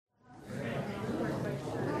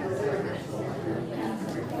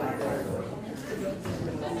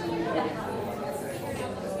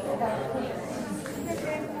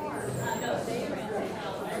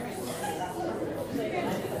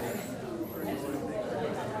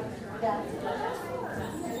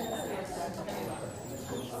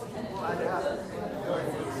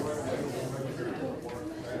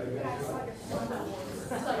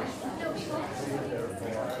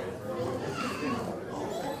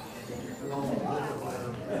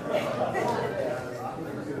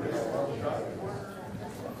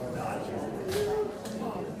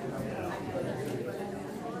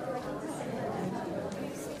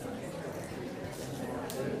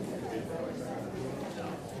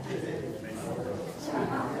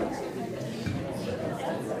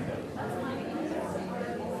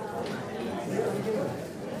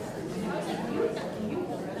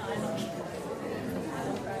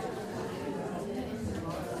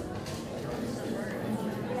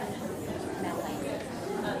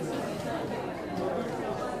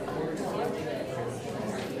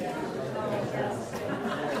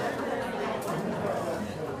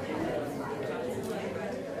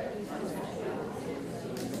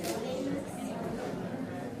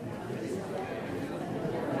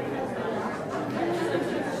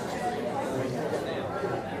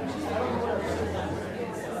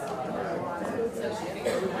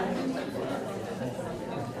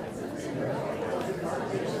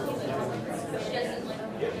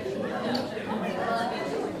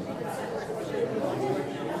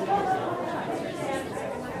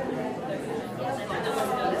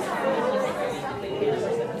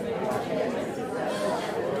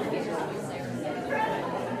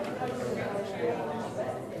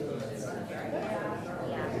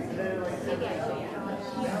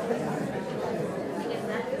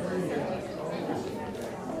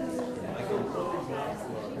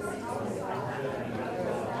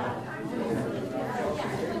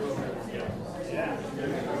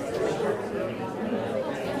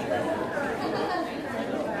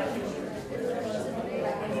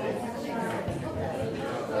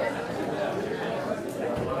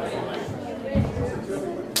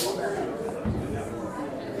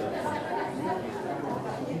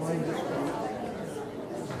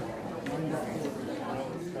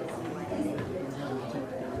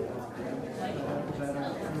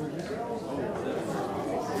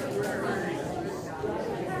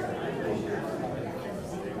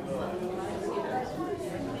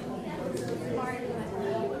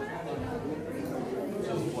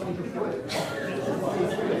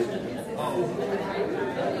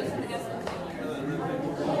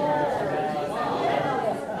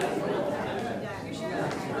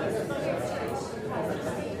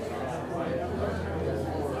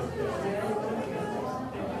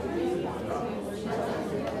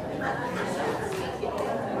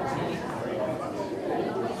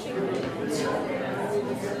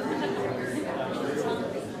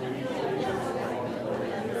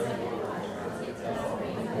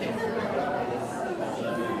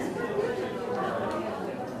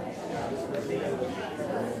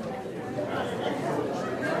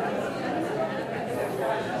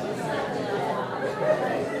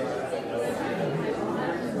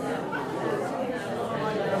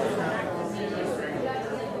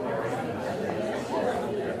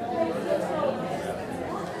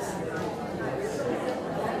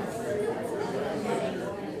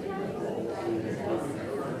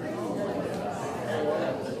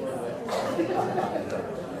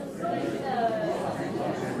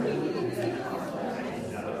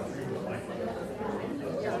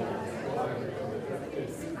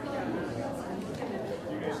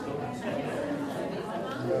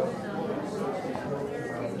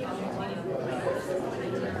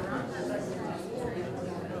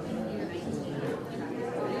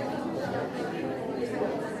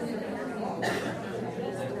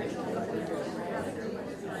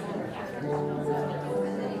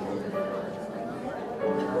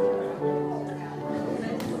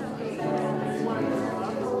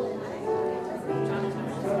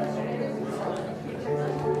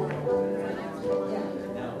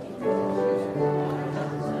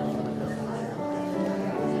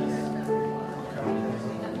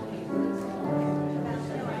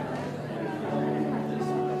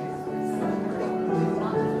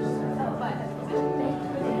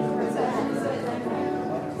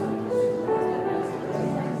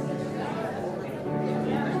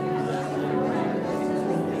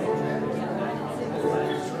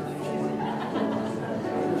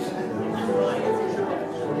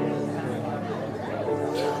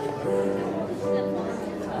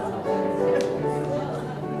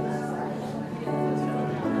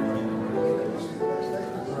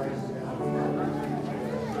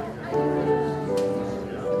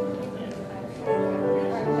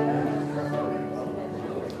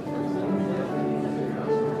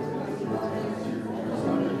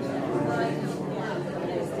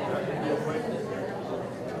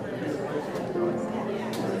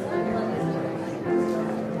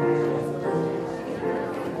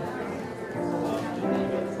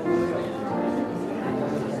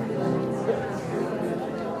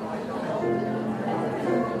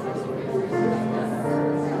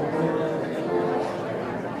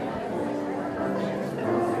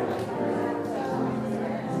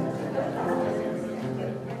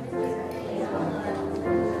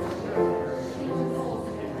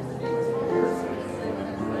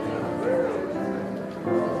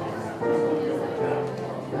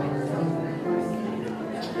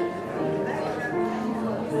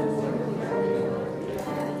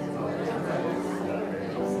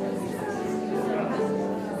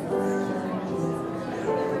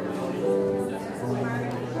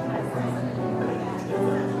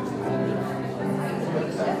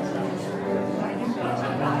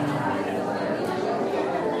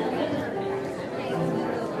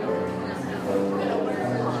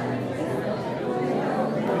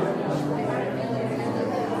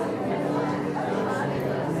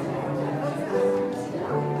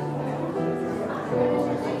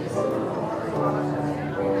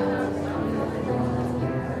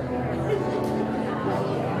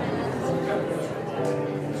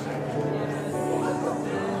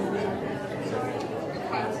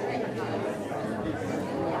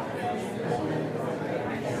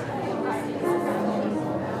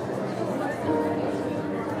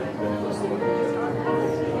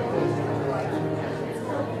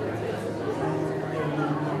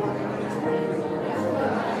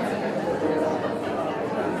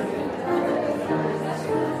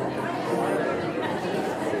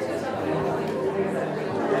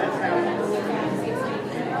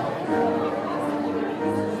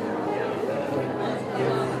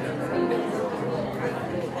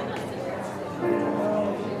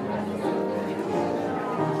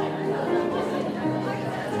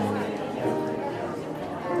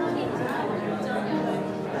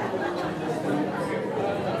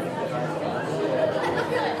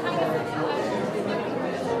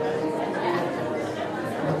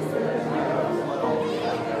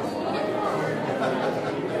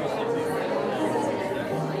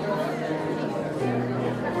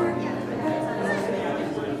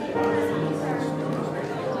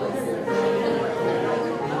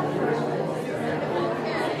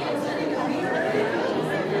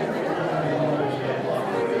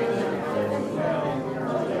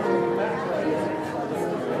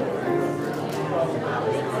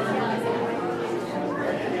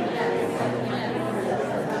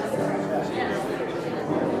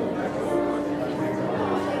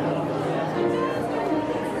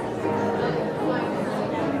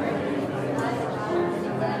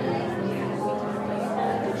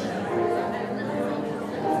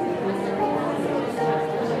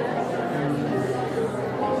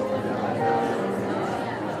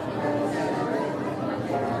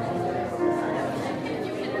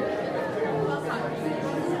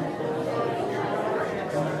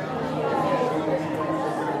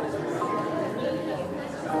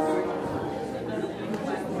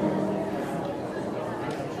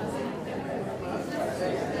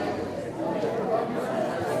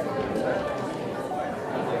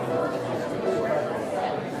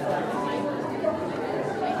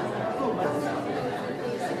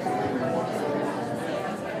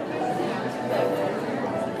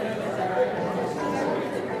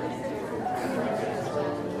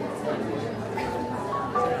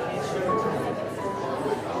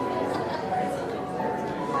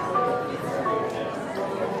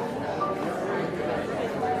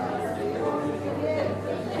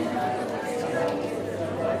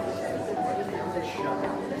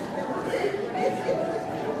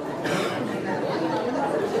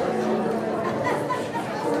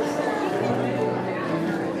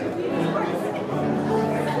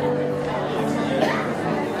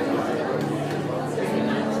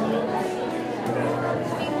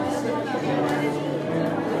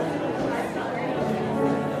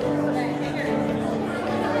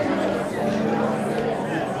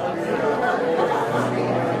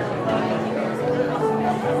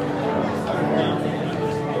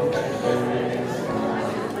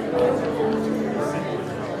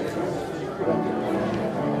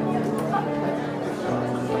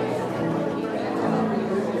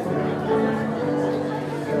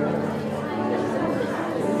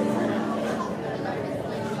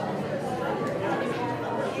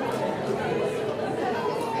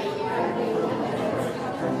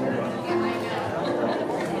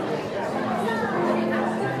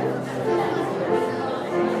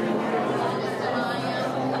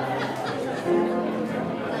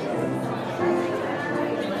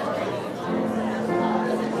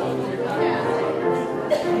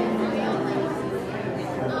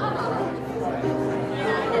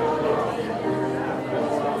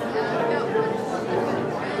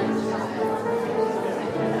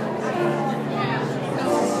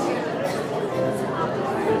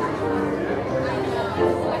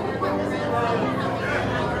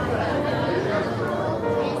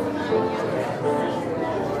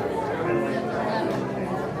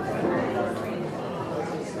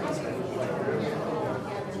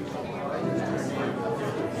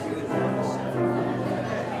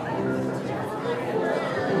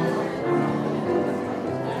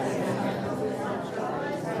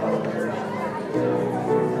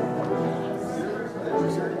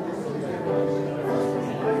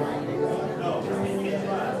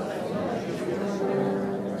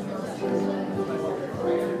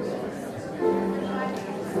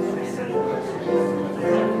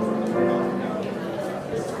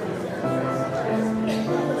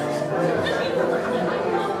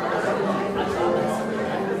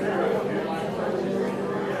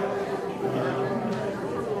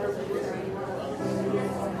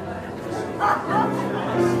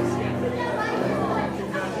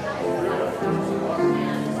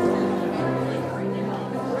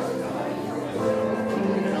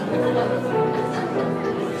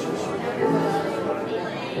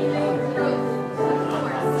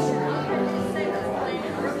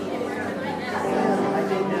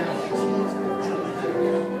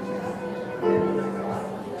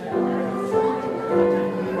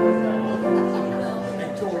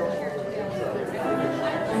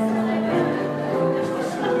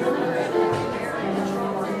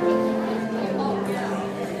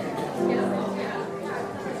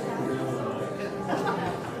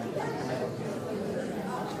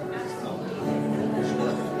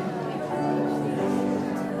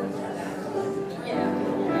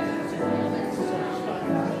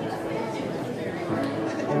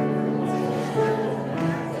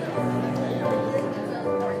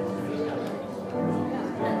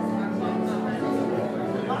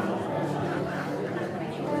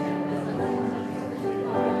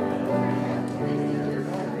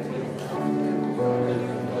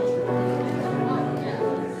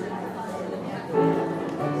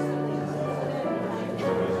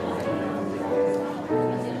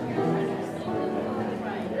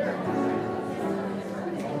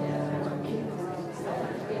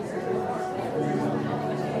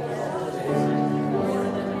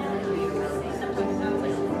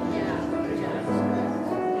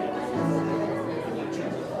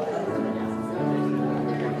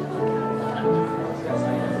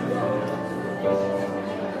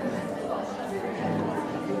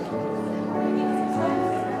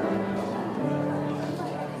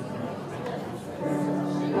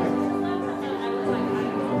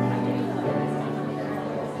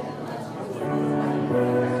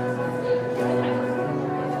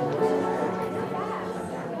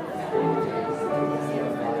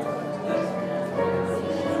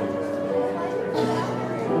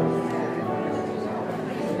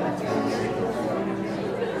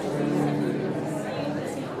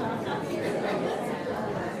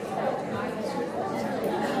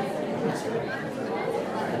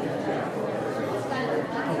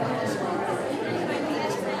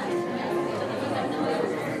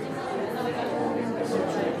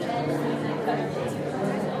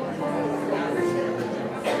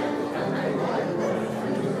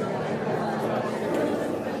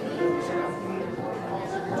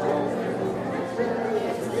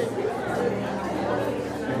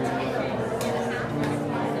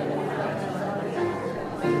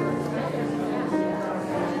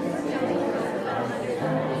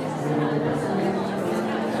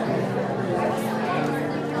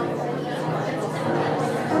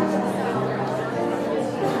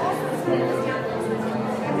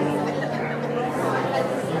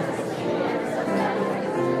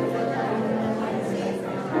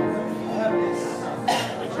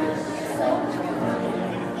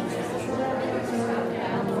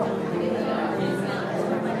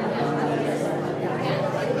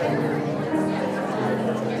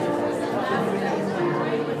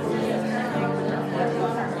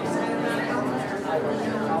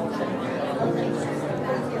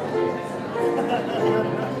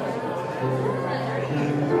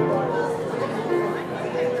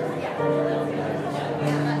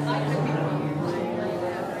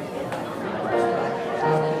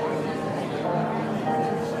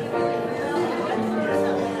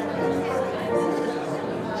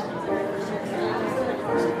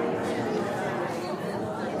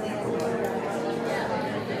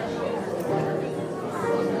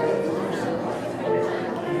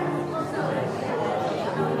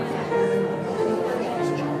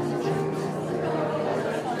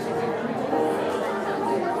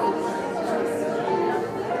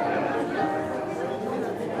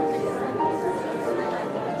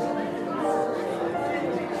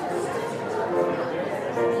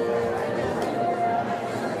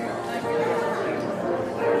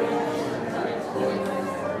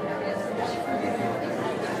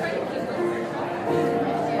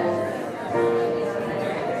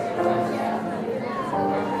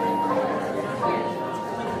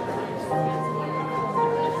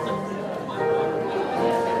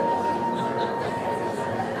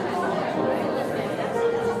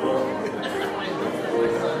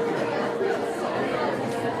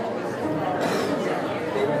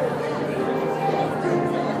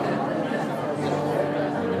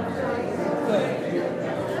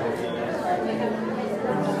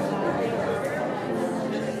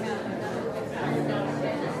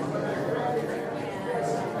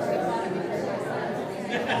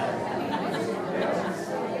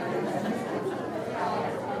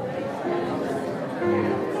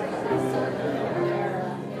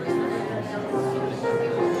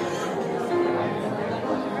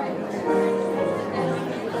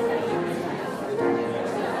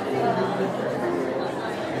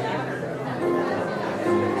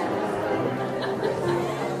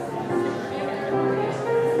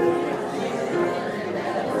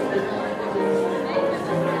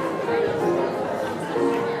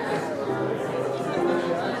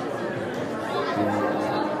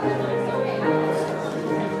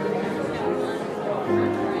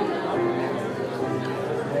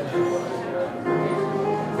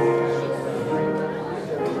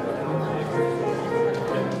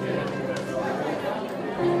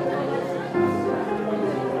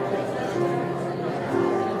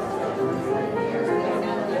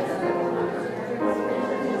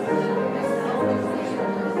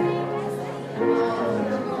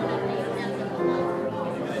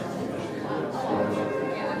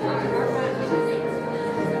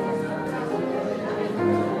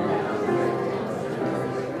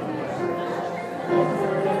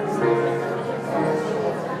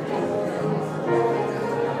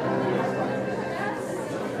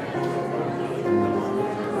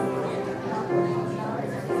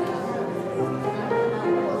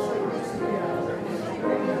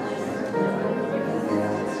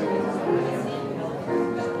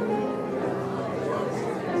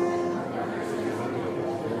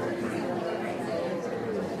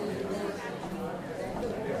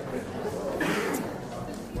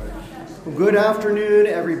Good afternoon,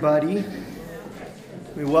 everybody.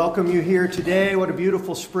 We welcome you here today. What a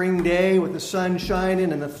beautiful spring day with the sun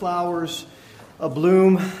shining and the flowers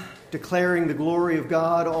abloom, declaring the glory of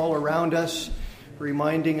God all around us,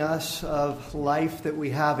 reminding us of life that we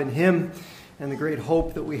have in Him and the great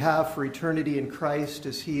hope that we have for eternity in Christ,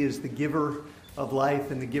 as He is the giver of life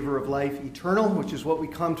and the giver of life eternal, which is what we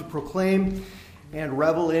come to proclaim and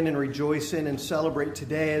revel in and rejoice in and celebrate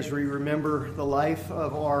today as we remember the life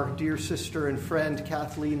of our dear sister and friend,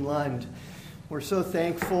 Kathleen Lund. We're so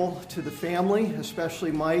thankful to the family,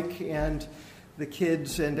 especially Mike and the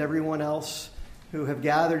kids and everyone else who have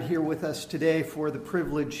gathered here with us today for the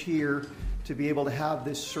privilege here to be able to have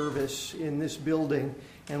this service in this building.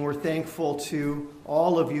 And we're thankful to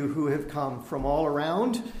all of you who have come from all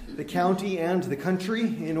around the county and the country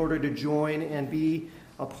in order to join and be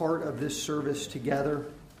a part of this service together.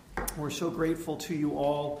 We're so grateful to you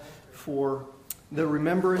all for the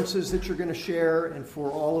remembrances that you're going to share and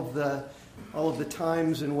for all of the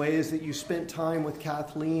times and ways that you spent time with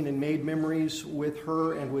Kathleen and made memories with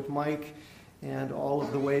her and with Mike, and all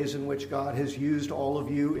of the ways in which God has used all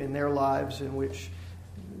of you in their lives, in which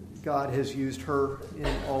God has used her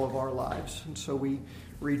in all of our lives. And so we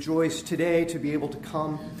rejoice today to be able to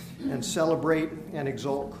come and celebrate and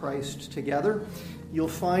exalt Christ together. You'll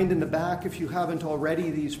find in the back, if you haven't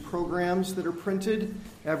already, these programs that are printed.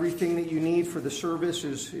 Everything that you need for the service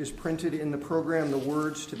is printed in the program, the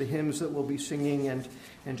words to the hymns that we'll be singing,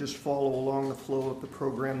 and just follow along the flow of the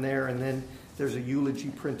program there. And then there's a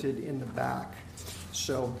eulogy printed in the back.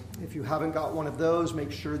 So if you haven't got one of those,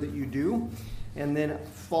 make sure that you do. And then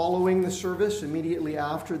following the service, immediately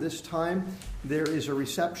after this time, there is a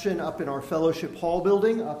reception up in our fellowship hall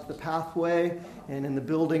building, up the pathway, and in the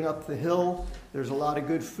building up the hill. There's a lot of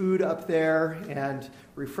good food up there and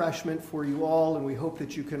refreshment for you all, and we hope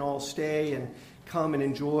that you can all stay and come and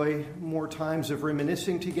enjoy more times of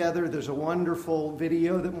reminiscing together. There's a wonderful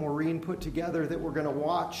video that Maureen put together that we're going to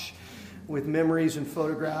watch with memories and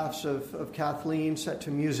photographs of Kathleen set to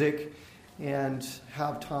music, and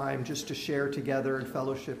have time just to share together and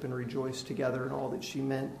fellowship and rejoice together in all that she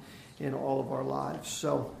meant in all of our lives.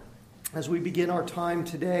 So as we begin our time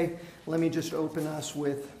today, let me just open us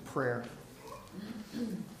with prayer.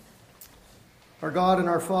 Our God and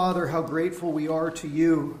our Father, how grateful we are to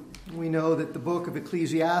you. We know that the book of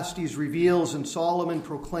Ecclesiastes reveals and Solomon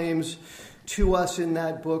proclaims to us in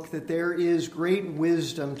that book that there is great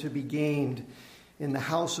wisdom to be gained in the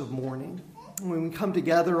house of mourning. When we come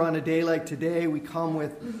together on a day like today, we come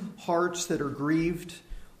with hearts that are grieved,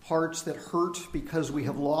 hearts that hurt because we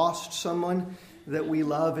have lost someone that we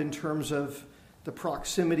love in terms of the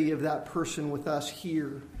proximity of that person with us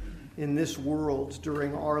here in this world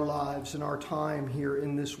during our lives and our time here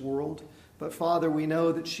in this world. But Father, we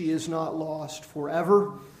know that she is not lost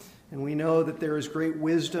forever, and we know that there is great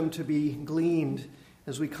wisdom to be gleaned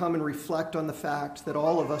as we come and reflect on the fact that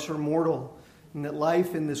all of us are mortal, and that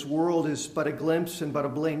life in this world is but a glimpse and but a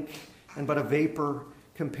blink and but a vapor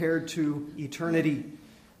compared to eternity.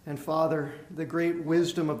 And Father, the great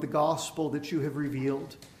wisdom of the gospel that you have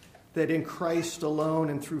revealed, that in Christ alone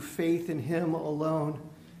and through faith in him alone,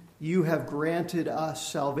 you have granted us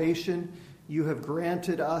salvation, you have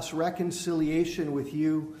granted us reconciliation with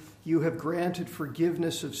you, you have granted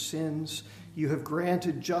forgiveness of sins, you have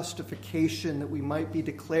granted justification that we might be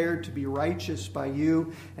declared to be righteous by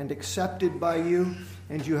you and accepted by you.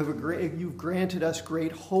 And you've granted us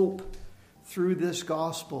great hope through this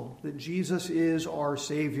gospel that Jesus is our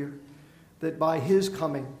Savior, that by his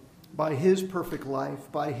coming, by his perfect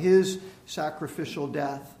life, by his sacrificial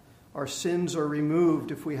death, our sins are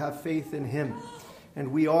removed if we have faith in him.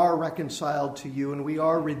 And we are reconciled to you, and we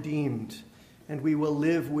are redeemed, and we will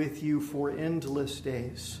live with you for endless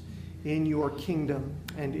days in your kingdom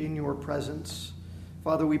and in your presence.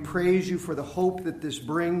 Father, we praise you for the hope that this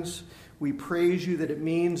brings. We praise you that it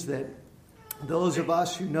means that those of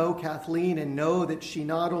us who know Kathleen and know that she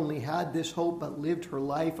not only had this hope but lived her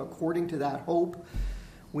life according to that hope,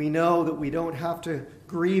 we know that we don't have to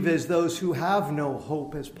grieve as those who have no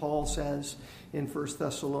hope, as Paul says in 1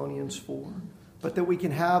 Thessalonians 4, but that we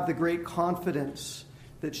can have the great confidence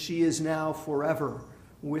that she is now forever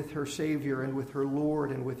with her Savior and with her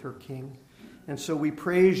Lord and with her King. And so we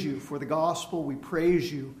praise you for the gospel. We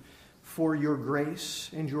praise you for your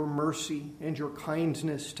grace and your mercy and your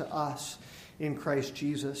kindness to us in Christ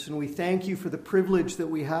Jesus. And we thank you for the privilege that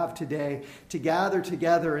we have today to gather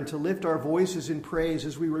together and to lift our voices in praise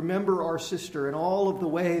as we remember our sister and all of the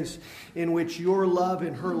ways in which your love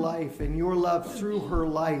in her life and your love through her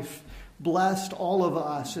life blessed all of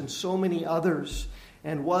us and so many others,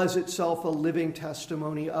 and was itself a living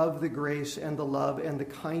testimony of the grace and the love and the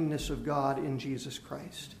kindness of God in Jesus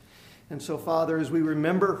Christ. And so, Father, as we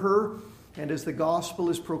remember her, and as the gospel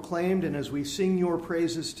is proclaimed, and as we sing your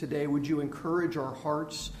praises today, would you encourage our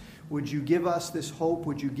hearts? Would you give us this hope?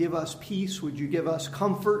 Would you give us peace? Would you give us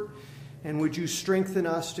comfort? And would you strengthen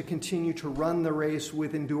us to continue to run the race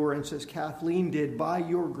with endurance, as Kathleen did, by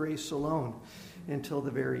your grace alone, until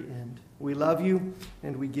the very end? We love you,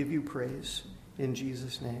 and we give you praise. In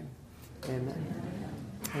Jesus' name, amen.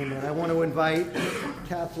 Amen. I want to invite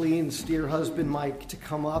Kathleen's dear husband, Mike, to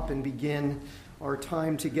come up and begin our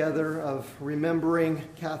time together of remembering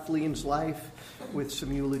Kathleen's life with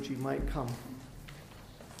some eulogy. Mike, come.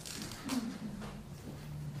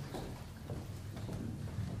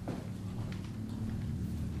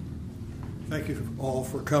 Thank you all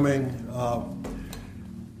for coming.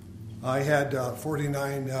 I had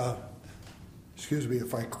 49... excuse me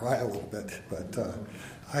if I cry a little bit, but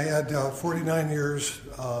I had 49 years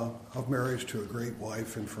of marriage to a great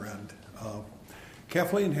wife and friend.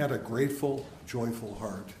 Kathleen had a grateful, joyful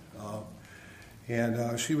heart,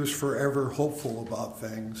 and she was forever hopeful about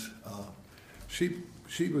things.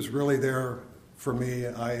 She was really there for me.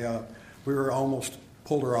 We were almost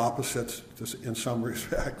polar opposites in some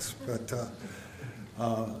respects, but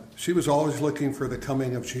she was always looking for the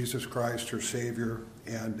coming of Jesus Christ, her Savior,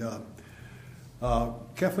 and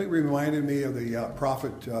Kathleen reminded me of the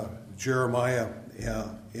prophet Jeremiah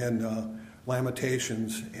in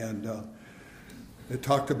Lamentations, and it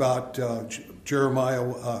talked about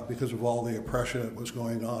Jeremiah because of all the oppression that was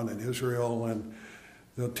going on in Israel, and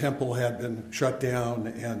the temple had been shut down,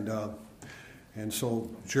 and And so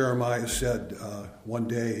Jeremiah said one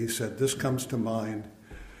day, he said, "This comes to mind,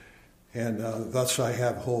 and thus I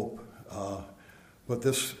have hope.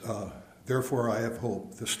 Therefore I have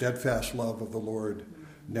hope. The steadfast love of the Lord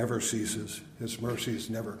never ceases. His mercies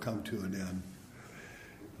never come to an end.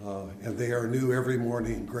 And they are new every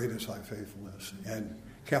morning. Great is thy faithfulness." And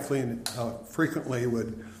Kathleen frequently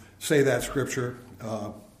would say that scripture.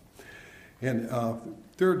 And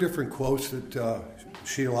there are different quotes that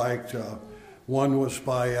she liked. One was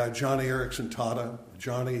by Joni Eareckson Tada.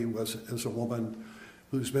 Joni is a woman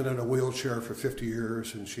who's been in a wheelchair for 50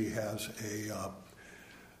 years, and she has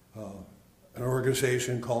an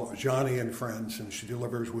organization called Joni and Friends, and she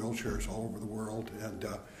delivers wheelchairs all over the world. And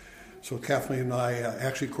so Kathleen and I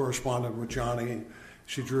actually corresponded with Joni.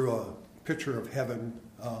 She drew a picture of heaven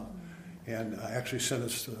and actually sent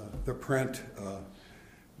us the print.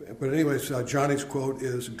 But anyways, Joni's quote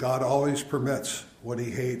is, "God always permits what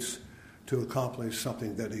he hates to accomplish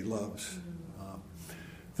something that he loves."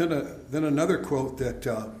 Then another quote that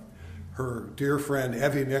her dear friend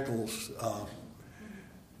Evie Nichols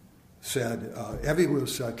said. Evie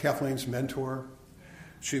was Kathleen's mentor.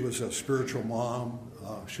 She was a spiritual mom.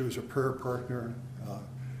 She was a prayer partner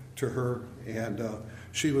to her, and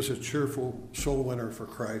she was a cheerful soul winner for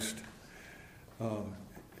Christ.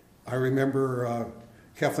 I remember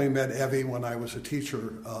Kathleen met Evie when I was a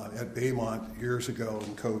teacher at Baymont years ago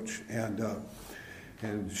and coach,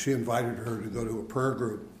 and she invited her to go to a prayer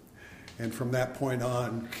group. And from that point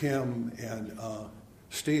on, Kim and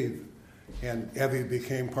Steve and Evie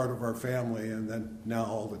became part of our family, and then now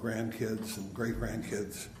all the grandkids and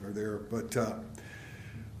great-grandkids are there. But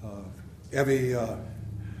Evie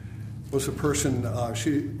was a person,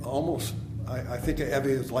 she almost, I think of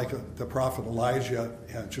Evie as like the prophet Elijah,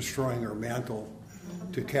 just throwing her mantle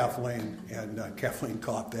to Kathleen, and Kathleen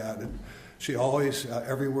caught that. And she always,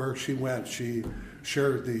 everywhere she went, she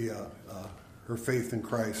shared her faith in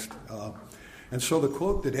Christ. And so the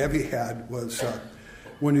quote that Evie had was,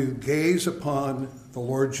 "When you gaze upon the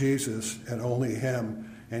Lord Jesus and only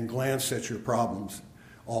him and glance at your problems,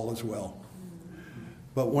 all is well.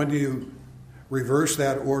 But when you reverse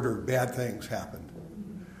that order, bad things happen."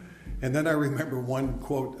 And then I remember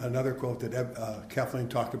another quote that Kathleen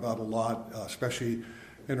talked about a lot, especially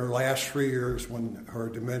in her last 3 years when her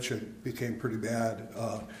dementia became pretty bad.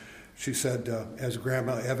 She said, as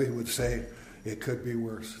Grandma Evie would say, "It could be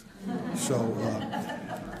worse." So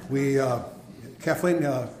Kathleen,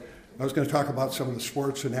 I was going to talk about some of the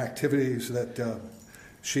sports and activities that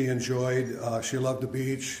she enjoyed. She loved the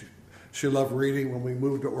beach. She loved reading. When we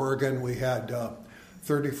moved to Oregon, we had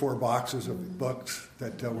 34 boxes of books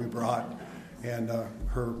that we brought, and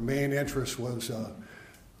her main interest was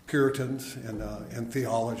Puritans and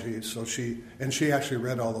theology. So she actually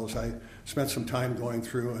read all those. I spent some time going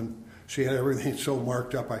through, and she had everything so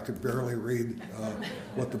marked up I could barely read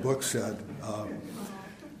what the book said.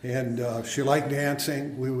 And she liked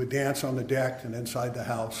dancing. We would dance on the deck and inside the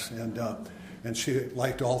house, and she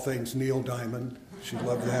liked all things Neil Diamond. She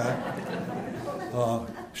loved that.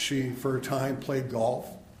 She, for a time, played golf.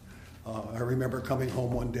 I remember coming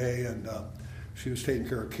home one day, and she was taking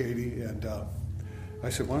care of Katie, and I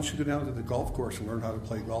said, "Why don't you go down to the golf course and learn how to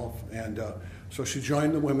play golf?" And so she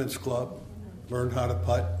joined the women's club, learned how to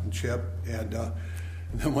putt and chip, and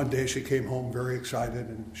then one day she came home very excited,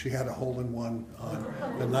 and she had a hole-in-one on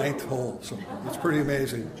the 9th hole, so it's pretty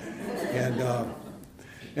amazing.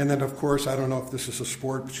 And then, of course, I don't know if this is a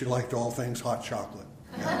sport, but she liked all things hot chocolate.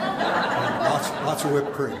 And lots of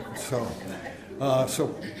whipped cream.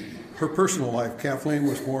 So her personal life, Kathleen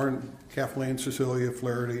was born Kathleen Cecilia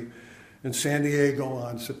Flaherty in San Diego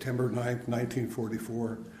on September 9th,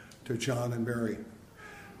 1944, to John and Mary.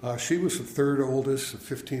 She was the third oldest of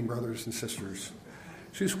 15 brothers and sisters.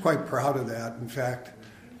 She's quite proud of that. In fact,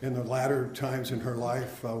 in the latter times in her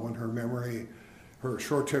life, when her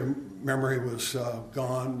short-term memory was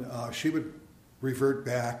gone, she would revert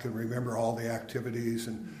back and remember all the activities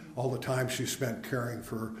and all the time she spent caring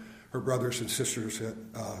for her brothers and sisters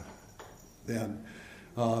then.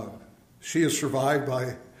 She is survived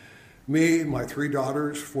by me, my 3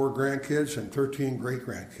 daughters, 4 grandkids, and 13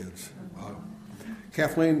 great-grandkids.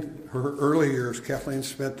 Kathleen, her early years, Kathleen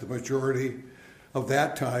spent the majority of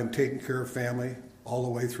that time taking care of family all the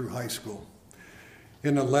way through high school.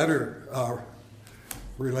 In a letter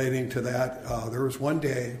relating to that, there was one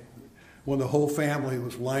day when the whole family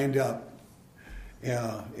was lined up,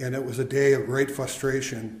 and it was a day of great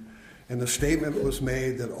frustration, and the statement was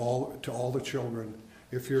made that to all the children,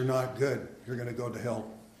 "If you're not good, you're going to go to hell."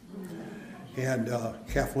 And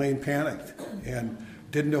Kathleen panicked and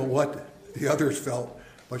didn't know what the others felt,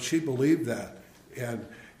 but she believed that.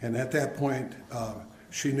 And at that point,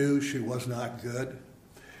 she knew she was not good,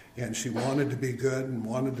 and she wanted to be good and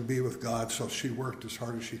wanted to be with God, so she worked as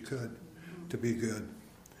hard as she could to be good.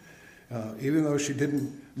 Even though she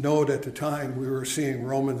didn't know it at the time, we were seeing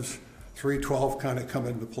Romans 3:12 kind of come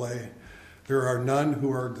into play. There are none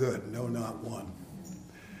who are good, no, not one.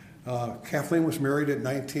 Kathleen was married at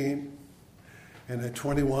 19, and at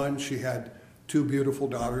 21 she had two beautiful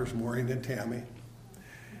daughters, Maureen and Tammy.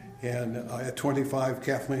 And at 25,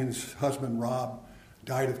 Kathleen's husband, Rob,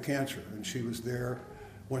 died of cancer, and she was there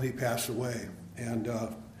when he passed away. And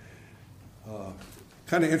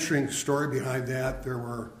kind of interesting story behind that. There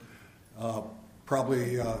were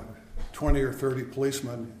probably 20 or 30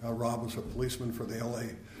 policemen. Rob was a policeman for the LA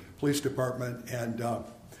Police Department, and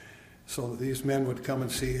so these men would come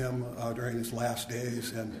and see him during his last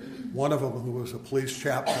days, and one of them, who was a police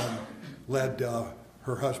chaplain, led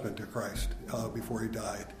her husband to Christ before he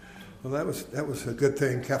died. Well, that was a good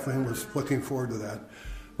thing. Kathleen was looking forward to that.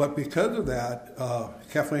 But because of that,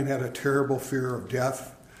 Kathleen had a terrible fear of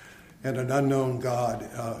death and an unknown God,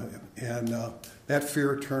 and that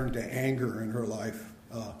fear turned to anger in her life.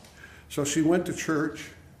 So she went to church,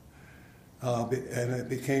 and it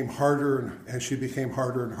became harder, and she became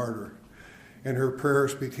harder and harder, and her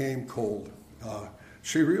prayers became cold.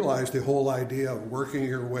 She realized the whole idea of working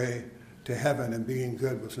your way to heaven and being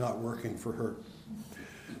good was not working for her.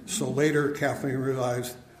 So later, Kathleen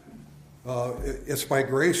realized it's by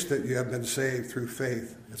grace that you have been saved through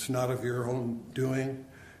faith. It's not of your own doing.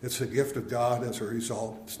 It's a gift of God as a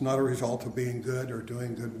result. It's not a result of being good or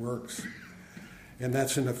doing good works. And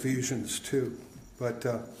that's in Ephesians 2. But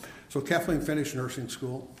so Kathleen finished nursing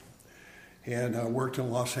school and worked in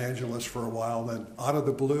Los Angeles for a while. Then out of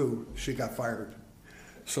the blue, she got fired.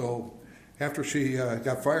 So after she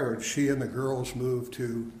got fired, she and the girls moved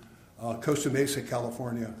to Costa Mesa,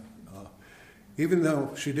 California. Even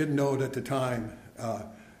though she didn't know it at the time,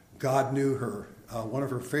 God knew her. One of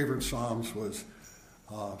her favorite psalms was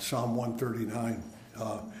Psalm 139.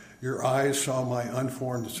 Your eyes saw my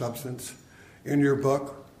unformed substance. In your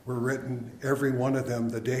book were written, every one of them,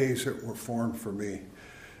 the days that were formed for me,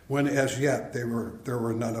 when as yet there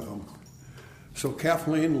were none of them. So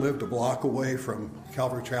Kathleen lived a block away from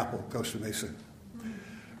Calvary Chapel, Costa Mesa.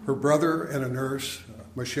 Her brother and a nurse,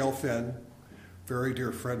 Michelle Finn, very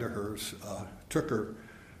dear friend of hers, took her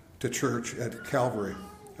to church at Calvary.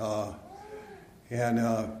 And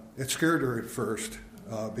it scared her at first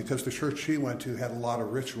because the church she went to had a lot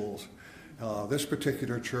of rituals. This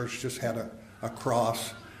particular church just had a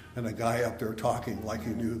cross and a guy up there talking like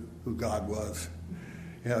he knew who God was.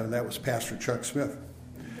 And that was Pastor Chuck Smith.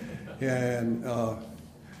 And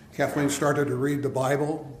Kathleen started to read the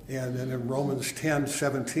Bible, and then in Romans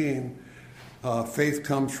 10:17, faith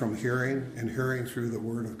comes from hearing, and hearing through the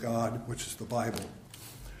Word of God, which is the Bible.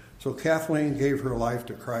 So Kathleen gave her life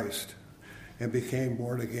to Christ and became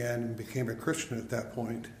born again and became a Christian at that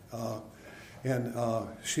point. And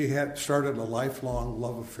she had started a lifelong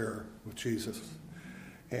love affair with Jesus.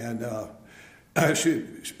 And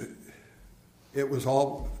it was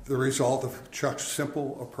all the result of Chuck's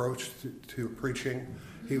simple approach to preaching.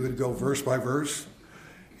 He would go verse by verse,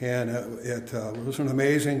 and it was an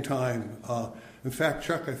amazing time. In fact,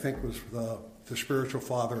 Chuck, I think, was the spiritual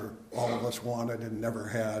father all of us wanted and never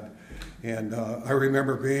had. And I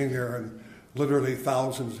remember being there, and literally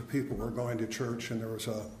thousands of people were going to church, and there was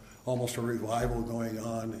almost a revival going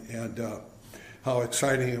on, and how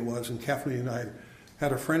exciting it was. And Kathleen and I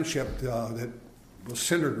had a friendship that was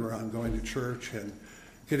centered around going to church and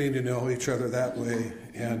getting to know each other that way.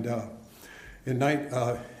 And in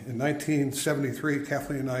 1973,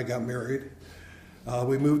 Kathleen and I got married.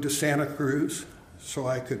 We moved to Santa Cruz so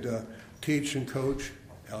I could teach and coach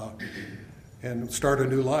and start a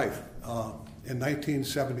new life. In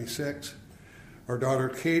 1976, our daughter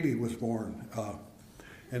Katie was born.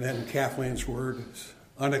 And then Kathleen's words,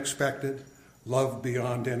 unexpected, love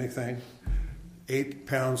beyond anything, 8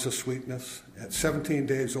 pounds of sweetness. At 17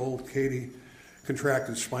 days old, Katie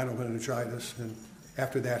contracted spinal meningitis, and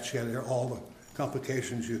after that she had all the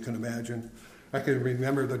complications you can imagine. I can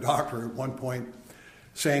remember the doctor at one point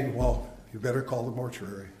saying, well, you better call the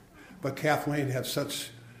mortuary. But Kathleen had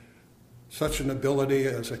such an ability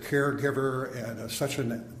as a caregiver and such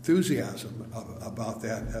an enthusiasm about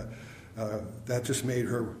that. That just made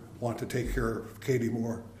her want to take care of Katie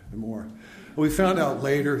more and more. We found out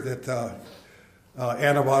later that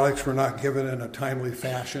antibiotics were not given in a timely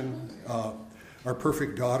fashion. Our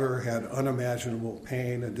perfect daughter had unimaginable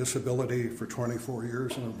pain and disability for 24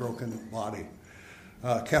 years in a broken body.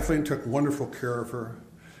 Kathleen took wonderful care of her.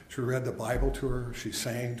 She read the Bible to her. She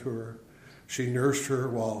sang to her. She nursed her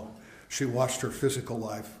while She watched her physical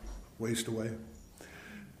life waste away.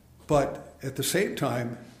 But at the same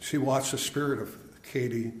time, she watched the spirit of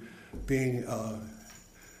Katie being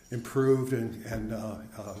improved and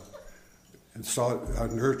saw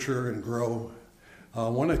it nurture and grow.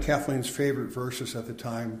 One of Kathleen's favorite verses at the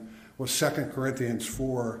time was 2 Corinthians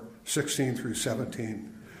 4:16 through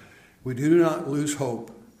 17. We do not lose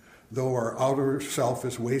hope, though our outer self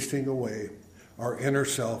is wasting away, our inner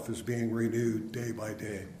self is being renewed day by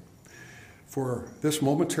day. For this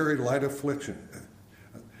momentary light affliction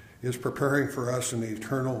is preparing for us an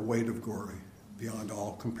eternal weight of glory beyond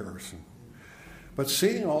all comparison. But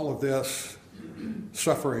seeing all of this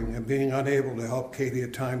suffering and being unable to help Katie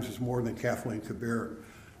at times is more than Kathleen could bear.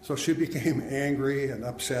 So she became angry and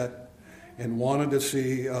upset and wanted to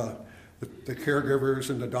see the caregivers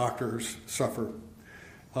and the doctors suffer.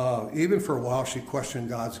 Even for a while, she questioned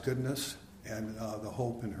God's goodness and the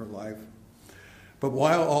hope in her life. But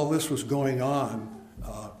while all this was going on,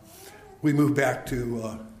 we moved back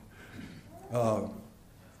to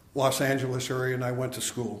Los Angeles area, and I went to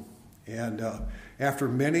school. And after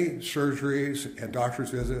many surgeries and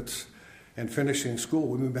doctor's visits and finishing school,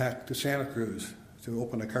 we moved back to Santa Cruz to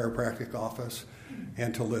open a chiropractic office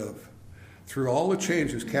and to live. Through all the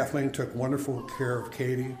changes, Kathleen took wonderful care of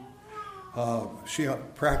Katie. She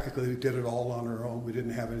practically did it all on her own. We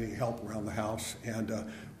didn't have any help around the house, and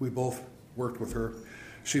we both worked with her.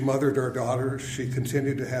 She mothered our daughters. She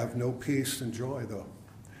continued to have no peace and joy, though.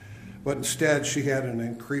 But instead, she had an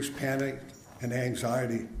increased panic and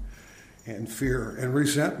anxiety and fear and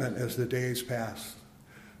resentment as the days passed.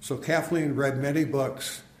 So Kathleen read many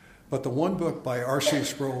books, but the one book by R.C.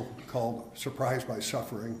 Sproul called Surprised by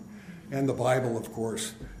Suffering, and the Bible, of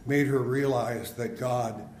course, made her realize that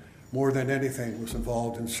God, more than anything, was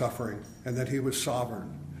involved in suffering, and that he was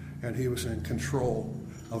sovereign, and he was in control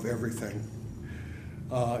of everything.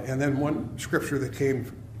 And then one scripture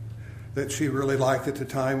that she really liked at the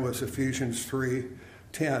time was Ephesians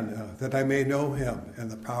 3:10, that I may know him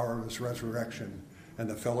and the power of his resurrection and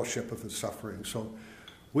the fellowship of his suffering. So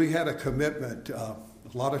we had a commitment. A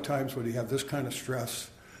lot of times when you have this kind of stress,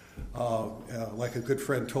 like a good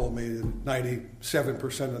friend told me,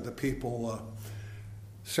 97% of the people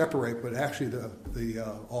separate, but actually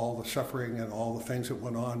all the suffering and all the things that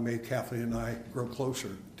went on made Kathleen and I grow closer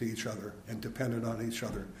to each other and dependent on each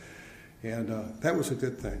other. And that was a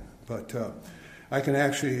good thing. But I can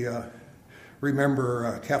actually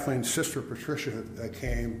remember Kathleen's sister Patricia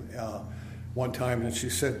came one time, and she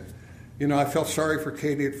said, I felt sorry for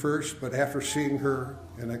Katie at first, but after seeing her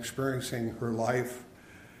and experiencing her life,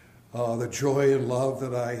 the joy and love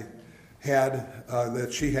that I had,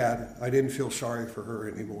 that she had, I didn't feel sorry for her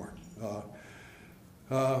anymore.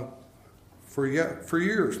 For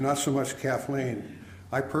years, not so much Kathleen,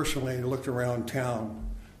 I personally looked around town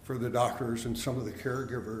for the doctors and some of the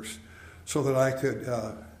caregivers so that I could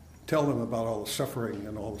tell them about all the suffering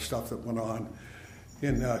and all the stuff that went on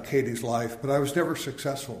in Katie's life, but I was never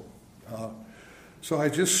successful. So I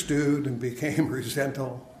just stewed and became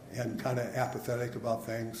resentful and kind of apathetic about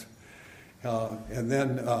things. And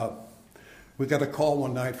then we got a call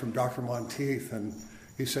one night from Dr. Monteith, and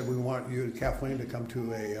he said, we want you and Kathleen to come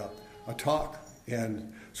to a talk.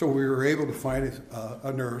 And so we were able to find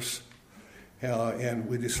a nurse, and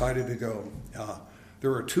we decided to go.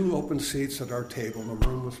 There were 2 open seats at our table. The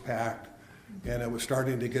room was packed, and it was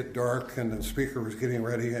starting to get dark, and the speaker was getting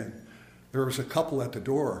ready, and there was a couple at the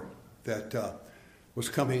door that was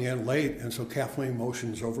coming in late, and so Kathleen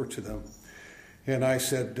motions over to them. And I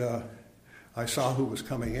said, I saw who was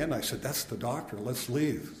coming in. I said, that's the doctor. Let's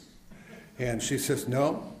leave. And she says,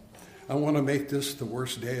 no, I want to make this the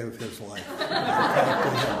worst day of his life.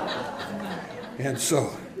 And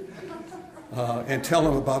so, and tell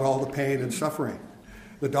him about all the pain and suffering.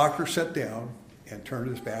 The doctor sat down and turned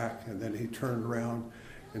his back, and then he turned around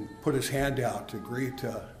and put his hand out to greet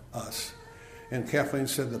us. And Kathleen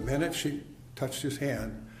said the minute she touched his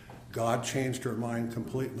hand, God changed her mind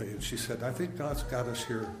completely. And she said, I think God's got us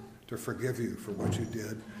here to forgive you for what you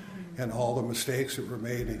did and all the mistakes that were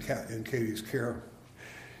made in Katie's care.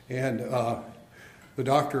 And the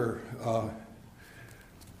doctor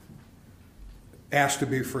asked to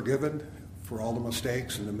be forgiven for all the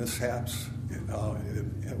mistakes and the mishaps.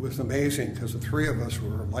 It was amazing because the 3 of us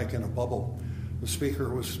were like in a bubble. The speaker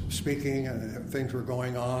was speaking and things were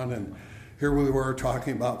going on, and here we were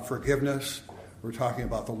talking about forgiveness. We're talking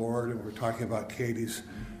about the Lord, and we're talking about Katie's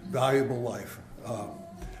valuable life.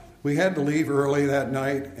 We had to leave early that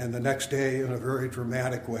night, and the next day, in a very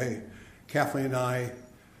dramatic way, Kathleen and I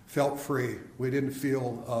felt free. We didn't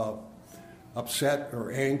feel upset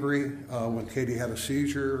or angry when Katie had a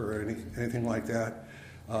seizure or anything like that.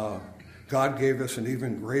 God gave us an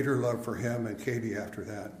even greater love for him and Katie after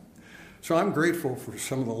that. So I'm grateful for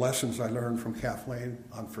some of the lessons I learned from Kathleen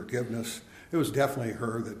on forgiveness. It was definitely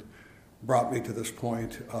her that brought me to this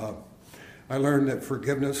point. I learned that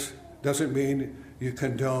forgiveness doesn't mean you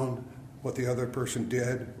condone what the other person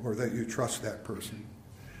did or that you trust that person.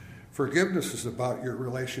 Forgiveness is about your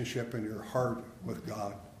relationship and your heart with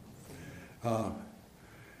God.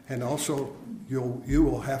 And also, you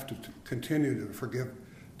will have to continue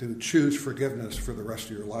to choose forgiveness for the rest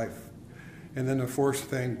of your life. And then the fourth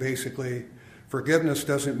thing, basically, forgiveness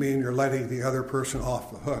doesn't mean you're letting the other person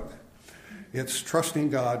off the hook. It's trusting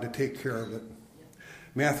God to take care of it.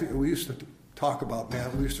 We used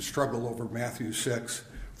to struggle over Matthew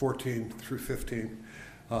 6:14 through 15.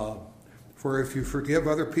 For if you forgive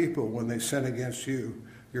other people when they sin against you,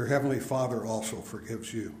 your heavenly Father also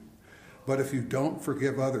forgives you. But if you don't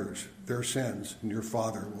forgive others their sins, and your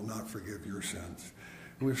Father will not forgive your sins.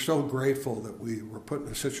 And we're so grateful that we were put in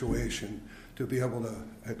a situation to be able to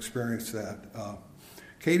experience that.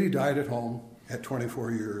 Katie died at home at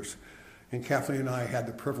 24 years, and Kathleen and I had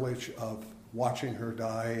the privilege of watching her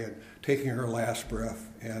die and taking her last breath.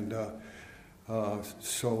 And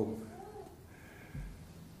so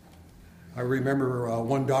I remember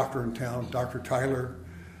one doctor in town, Dr. Tyler,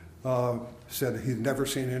 said he'd never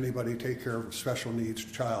seen anybody take care of a special needs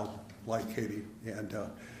child like Katie. And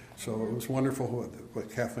so it was wonderful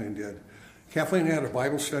what Kathleen did. Kathleen had a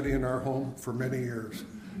Bible study in our home for many years.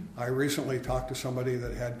 I recently talked to somebody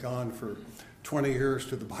that had gone for 20 years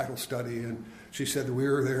to the Bible study, and she said that we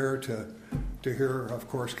were there to hear, of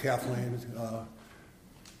course, Kathleen,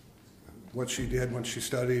 what she did when she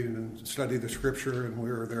studied the scripture, and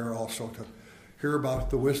we were there also to hear about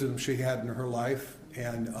the wisdom she had in her life.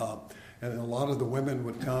 And a lot of the women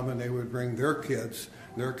would come and they would bring their kids.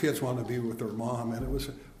 Their kids wanted to be with their mom, and it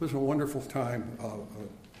was a wonderful time.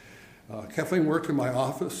 Kathleen worked in my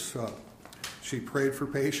office. She prayed for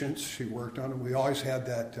patients. She worked on them. We always had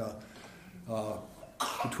that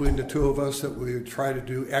between the two of us that we would try to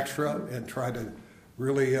do extra and try to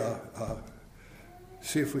really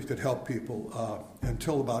see if we could help people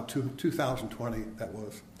until about 2020, that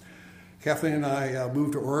was. Kathleen and I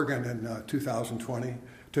moved to Oregon in 2020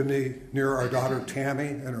 to near our daughter Tammy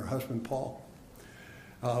and her husband Paul.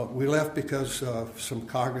 We left because of some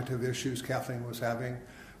cognitive issues Kathleen was having.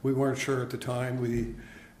 We weren't sure at the time.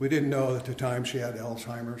 We didn't know at the time she had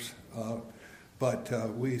Alzheimer's, but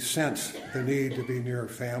we sensed the need to be near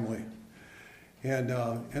family. And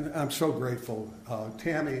I'm so grateful.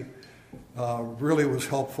 Tammy really was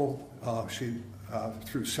helpful. She,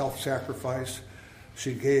 through self-sacrifice,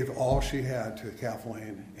 she gave all she had to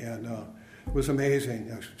Kathleen, and it was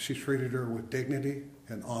amazing. She treated her with dignity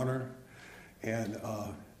and honor, and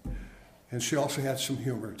she also had some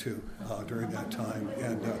humor too during that time,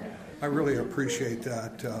 and I really appreciate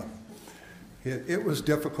that. It was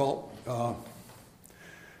difficult,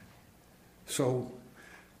 so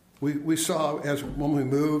we saw, as when we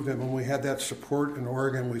moved and when we had that support in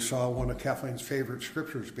Oregon, we saw one of Kathleen's favorite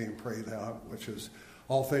scriptures being prayed out, which is,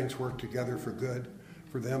 all things work together for good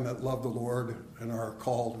for them that love the Lord and are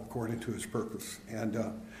called according to his purpose. And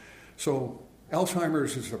so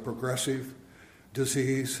Alzheimer's is a progressive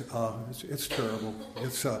disease. It's terrible.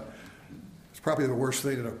 It's probably the worst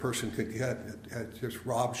thing that a person could get. It just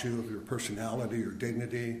robs you of your personality, your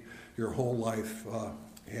dignity, your whole life.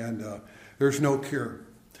 And there's no cure.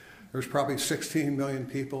 There's probably 16 million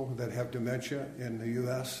people that have dementia in the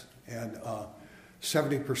U.S., and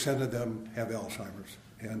 70% of them have Alzheimer's.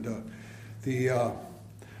 And the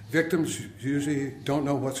victims usually don't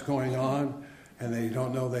know what's going on, and they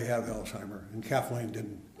don't know they have Alzheimer's. And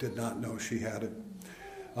Kathleen did not know she had it.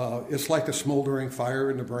 It's like a smoldering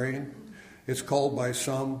fire in the brain. It's called by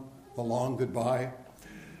some the long goodbye.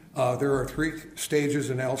 There are 3 stages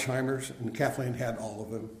in Alzheimer's, and Kathleen had all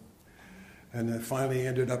of them. And then finally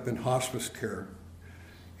ended up in hospice care.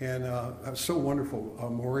 And it was so wonderful.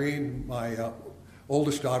 Maureen, my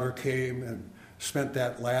oldest daughter, came and spent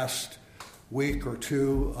that last week or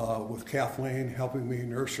 2 with Kathleen, helping me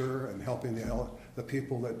nurse her and helping the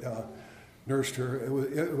people that nursed her.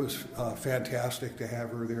 It was fantastic to have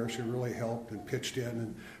her there. She really helped and pitched in.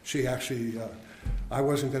 And she actually, I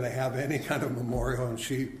wasn't going to have any kind of memorial, and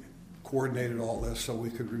she coordinated all this so we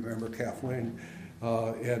could remember Kathleen.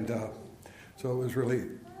 So it was really,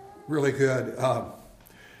 really good.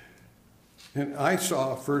 And I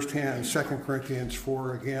saw firsthand 2 Corinthians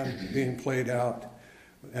 4 again being played out.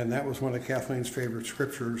 And that was one of Kathleen's favorite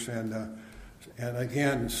scriptures. And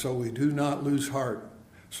again, so we do not lose heart.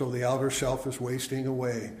 So the outer self is wasting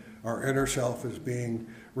away. Our inner self is being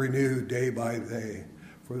renewed day by day.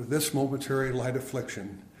 For this momentary light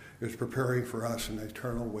affliction is preparing for us an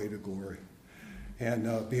eternal way to glory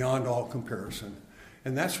and beyond all comparison.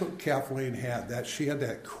 And that's what Kathleen had, that she had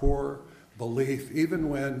that core belief, even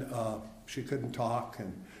when she couldn't talk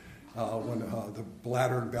and when the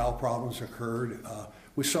bladder and bowel problems occurred.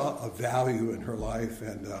 We saw a value in her life,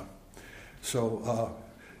 and so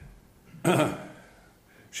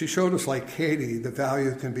she showed us, like Katie, the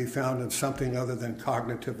value can be found in something other than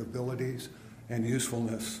cognitive abilities and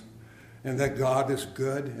usefulness, and that God is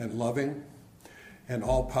good and loving and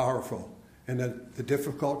all-powerful, and that the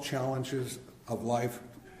difficult challenges of life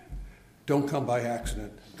don't come by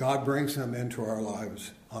accident. God brings them into our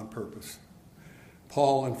lives on purpose.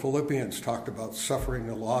 Paul in Philippians talked about suffering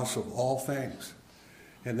the loss of all things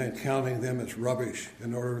and then counting them as rubbish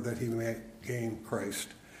in order that he may gain Christ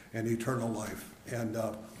and eternal life. And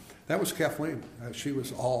that was Kathleen. She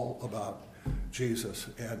was all about Jesus.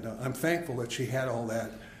 And I'm thankful that she had all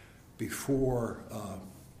that before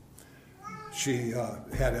she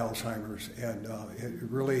had Alzheimer's. And it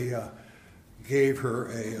really gave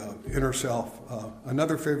her a inner self.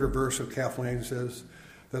 Another favorite verse of Kathleen's is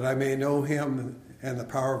that I may know him and the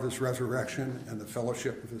power of his resurrection and the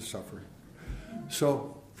fellowship of his suffering.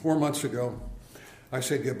 So 4 months ago, I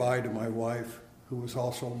said goodbye to my wife, who was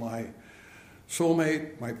also my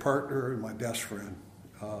soulmate, my partner, and my best friend.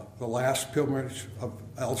 The last pilgrimage of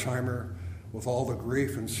Alzheimer's, with all the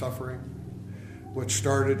grief and suffering, which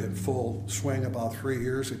started in full swing about 3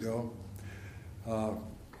 years ago,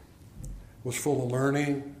 was full of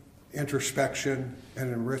learning, introspection,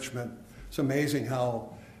 and enrichment. It's amazing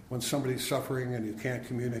how when somebody's suffering and you can't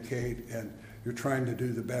communicate and you're trying to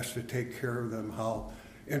do the best to take care of them, how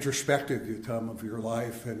introspective you come of your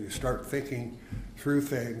life and you start thinking through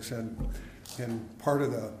things. And part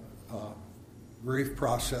of the grief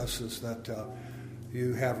process is that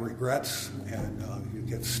you have regrets and you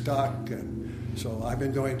get stuck. And so I've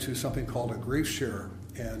been going to something called a grief share,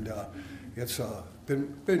 and it's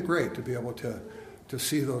been great to be able to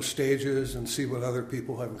see those stages and see what other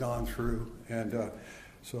people have gone through. And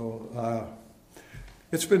so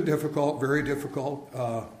it's been difficult, very difficult.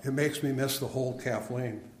 It makes me miss the whole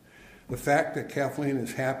Kathleen. The fact that Kathleen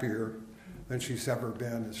is happier than she's ever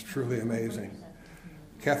been is truly amazing.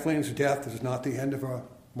 Kathleen's death is not the end of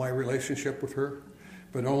my relationship with her,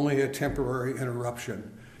 but only a temporary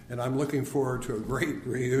interruption. And I'm looking forward to a great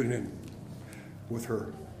reunion with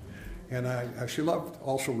her. And she loved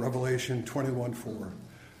also Revelation 21:4.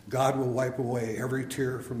 God will wipe away every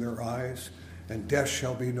tear from their eyes, and death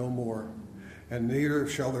shall be no more. And neither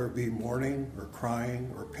shall there be mourning or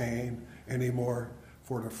crying or pain anymore,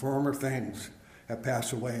 for the former things have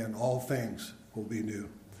passed away, and all things will be new.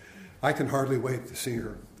 I can hardly wait to see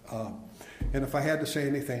her. And if I had to say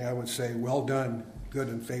anything, I would say, well done, good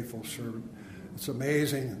and faithful servant. It's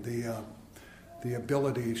amazing the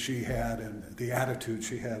ability she had and the attitude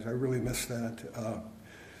she has. I really miss that.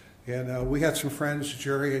 And we had some friends,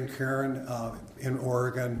 Jerry and Karen, in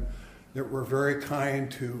Oregon, that were very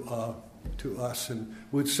kind to us, and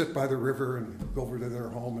we'd sit by the river and go over to their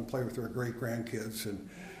home and play with their great grandkids. And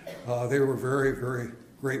they were very, very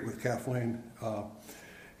great with Kathleen.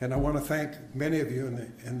 And I want to thank many of you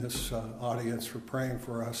in this audience for praying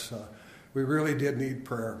for us. We really did need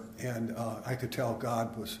prayer, and I could tell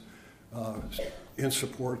God was in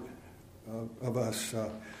support of us.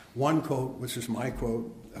 One quote, which is my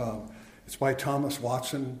quote, it's by Thomas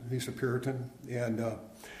Watson. He's a Puritan. And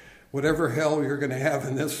whatever hell you're going to have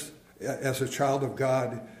in this as a child of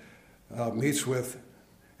God meets with,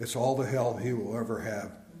 it's all the hell he will ever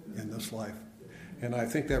have in this life. And I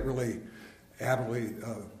think that really aptly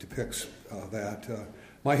depicts that.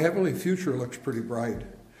 My heavenly future looks pretty bright,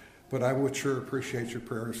 but I would sure appreciate your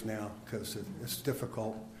prayers now, because it's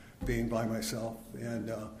difficult being by myself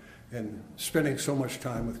and spending so much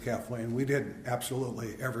time with Kathleen. We did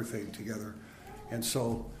absolutely everything together. And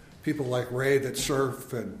so people like Ray that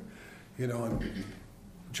surf and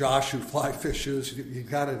Josh who fly fishes, you've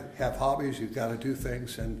got to have hobbies, you've got to do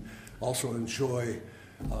things, and also enjoy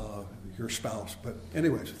your spouse. But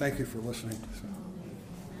anyways, thank you for listening.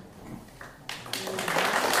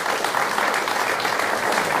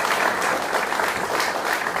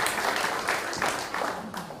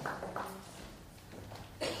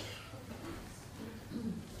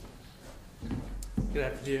 Good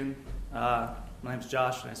afternoon. My name's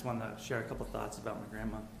Josh, and I just wanted to share a couple thoughts about my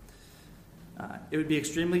grandma. It would be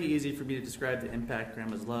extremely easy for me to describe the impact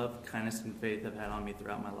Grandma's love, kindness, and faith have had on me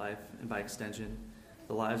throughout my life, and by extension,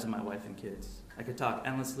 the lives of my wife and kids. I could talk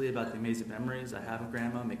endlessly about the amazing memories I have of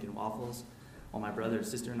Grandma making waffles while my brother and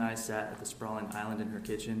sister and I sat at the sprawling island in her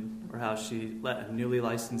kitchen, or how she let a newly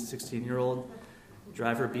licensed 16-year-old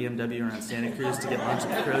drive her BMW around Santa Cruz to get lunch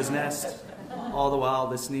at the Crow's Nest, all the while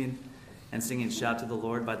listening and singing Shout to the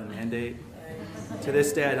Lord by The Mandate. To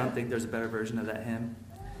this day, I don't think there's a better version of that hymn.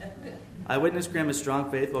 I witnessed Grandma's strong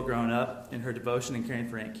faith while growing up, in her devotion and caring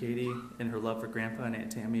for Aunt Katie, in her love for Grandpa and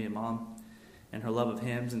Aunt Tammy and Mom, and her love of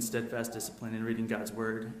hymns and steadfast discipline in reading God's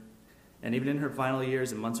Word. And even in her final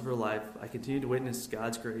years and months of her life, I continue to witness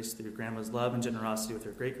God's grace through Grandma's love and generosity with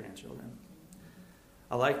her great-grandchildren.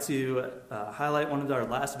 I'd like to highlight one of our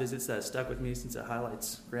last visits that has stuck with me since it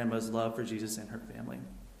highlights Grandma's love for Jesus and her family.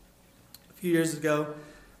 A few years ago,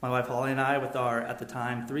 my wife Holly and I, with our, at the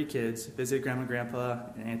time, 3 kids, visited Grandma and Grandpa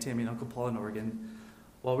and Aunt Tammy and Uncle Paul in Oregon.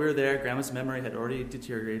 While we were there, Grandma's memory had already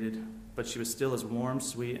deteriorated, but she was still as warm,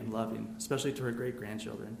 sweet, and loving, especially to her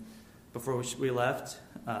great-grandchildren. Before we left,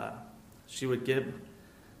 she would give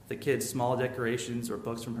the kids small decorations or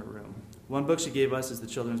books from her room. One book she gave us is the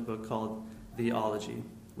children's book called Theology,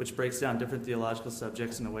 which breaks down different theological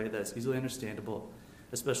subjects in a way that's easily understandable,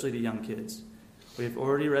 especially to young kids. We have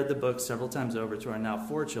already read the book several times over to our now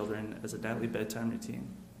 4 children as a nightly bedtime routine.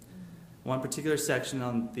 One particular section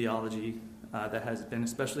on theology that has been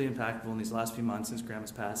especially impactful in these last few months since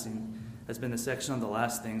Grandma's passing has been the section on the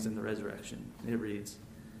last things in the resurrection. It reads,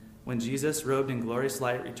 "When Jesus, robed in glorious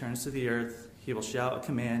light, returns to the earth, he will shout a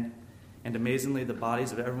command, and amazingly the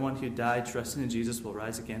bodies of everyone who died trusting in Jesus will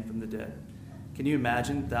rise again from the dead." Can you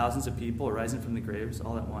imagine thousands of people rising from the graves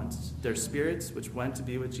all at once? Their spirits, which went to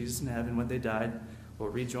be with Jesus in heaven when they died, will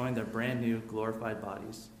rejoin their brand new glorified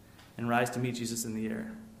bodies and rise to meet Jesus in the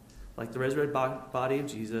air. Like the resurrected body of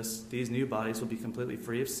Jesus, these new bodies will be completely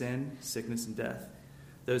free of sin, sickness, and death.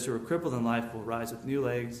 Those who were crippled in life will rise with new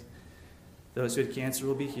legs. Those who had cancer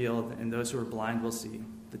will be healed, and those who were blind will see.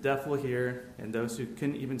 The deaf will hear, and those who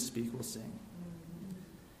couldn't even speak will sing.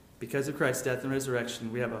 Because of Christ's death and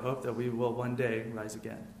resurrection, we have a hope that we will one day rise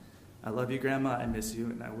again. I love you, Grandma. I miss you,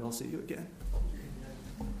 and I will see you again.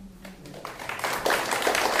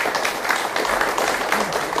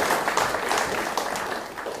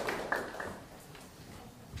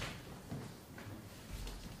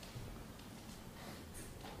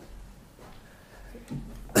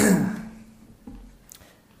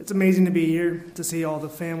 It's amazing to be here to see all the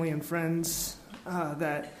family and friends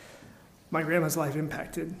that my grandma's life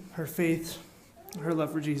impacted. Her faith, her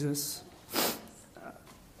love for Jesus.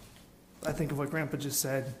 I think of what Grandpa just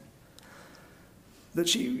said, that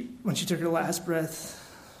when she took her last breath,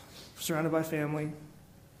 surrounded by family,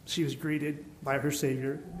 she was greeted by her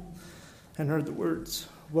Savior and heard the words,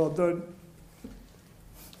 "Well done,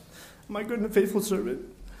 my good and faithful servant."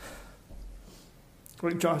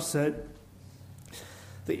 Like Josh said,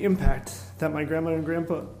 the impact that my grandma and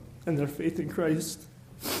grandpa and their faith in Christ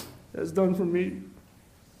has done for me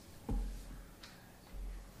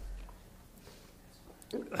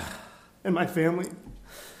and my family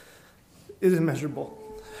is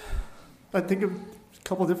immeasurable. I think of a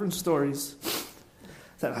couple different stories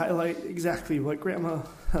that highlight exactly what Grandma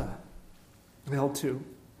held to.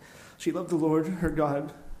 She loved the Lord, her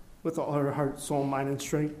God, with all her heart, soul, mind, and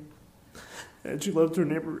strength. And she loved her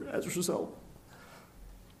neighbor as herself.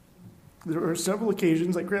 There were several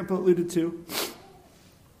occasions, like Grandpa alluded to,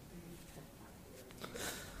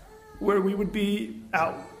 where we would be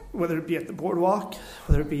out, whether it be at the boardwalk,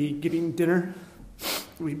 whether it be getting dinner,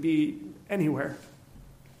 we'd be anywhere.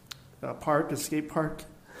 A park, a skate park.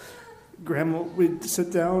 Grandma would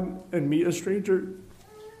sit down and meet a stranger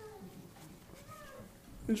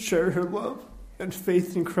and share her love and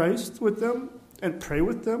faith in Christ with them and pray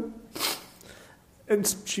with them. And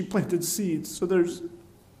she planted seeds. So there's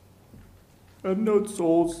unknown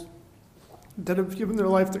souls that have given their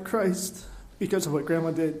life to Christ because of what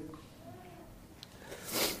Grandma did.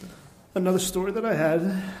 Another story that I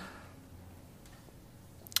had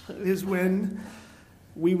is when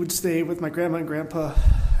we would stay with my grandma and grandpa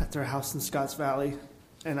at their house in Scotts Valley,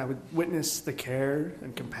 and I would witness the care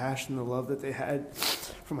and compassion, the love that they had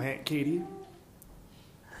from my Aunt Katie.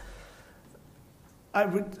 I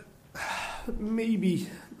would maybe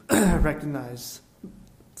recognize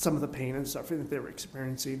some of the pain and suffering that they were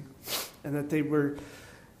experiencing, and that they were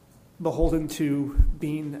beholden to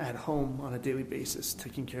being at home on a daily basis,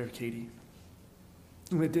 taking care of Katie.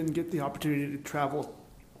 And they didn't get the opportunity to travel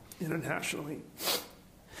internationally.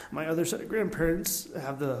 My other set of grandparents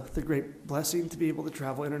have the great blessing to be able to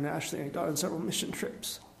travel internationally and got on several mission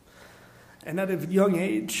trips. And at a young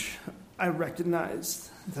age, I recognized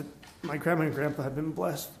that my grandma and grandpa had been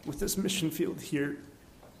blessed with this mission field here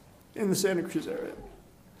in the Santa Cruz area.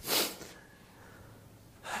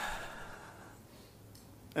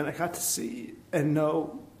 And I got to see and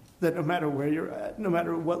know that no matter where you're at, no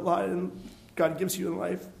matter what line God gives you in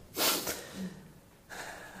life,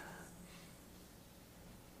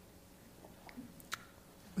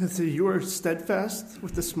 If you are steadfast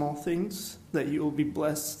with the small things, that you will be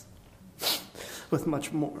blessed with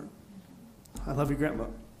much more. I love you, Grandma.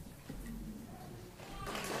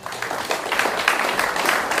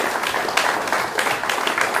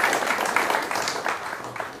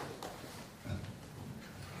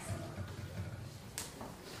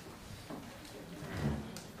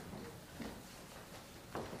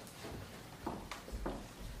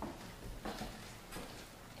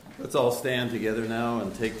 Let's all stand together now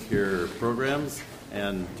and take your programs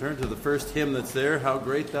and turn to the first hymn that's there, How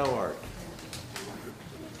Great Thou Art.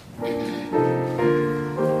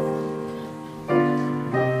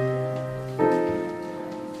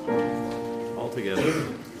 All together.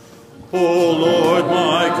 O Lord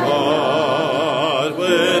my God,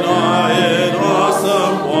 when I in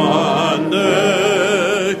awesome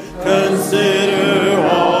wonder consider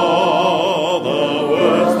all the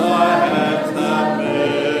works thy hands have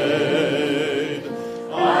made,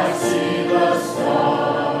 I see the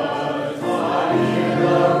stars, I hear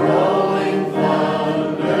the rolling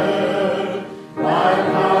thunder,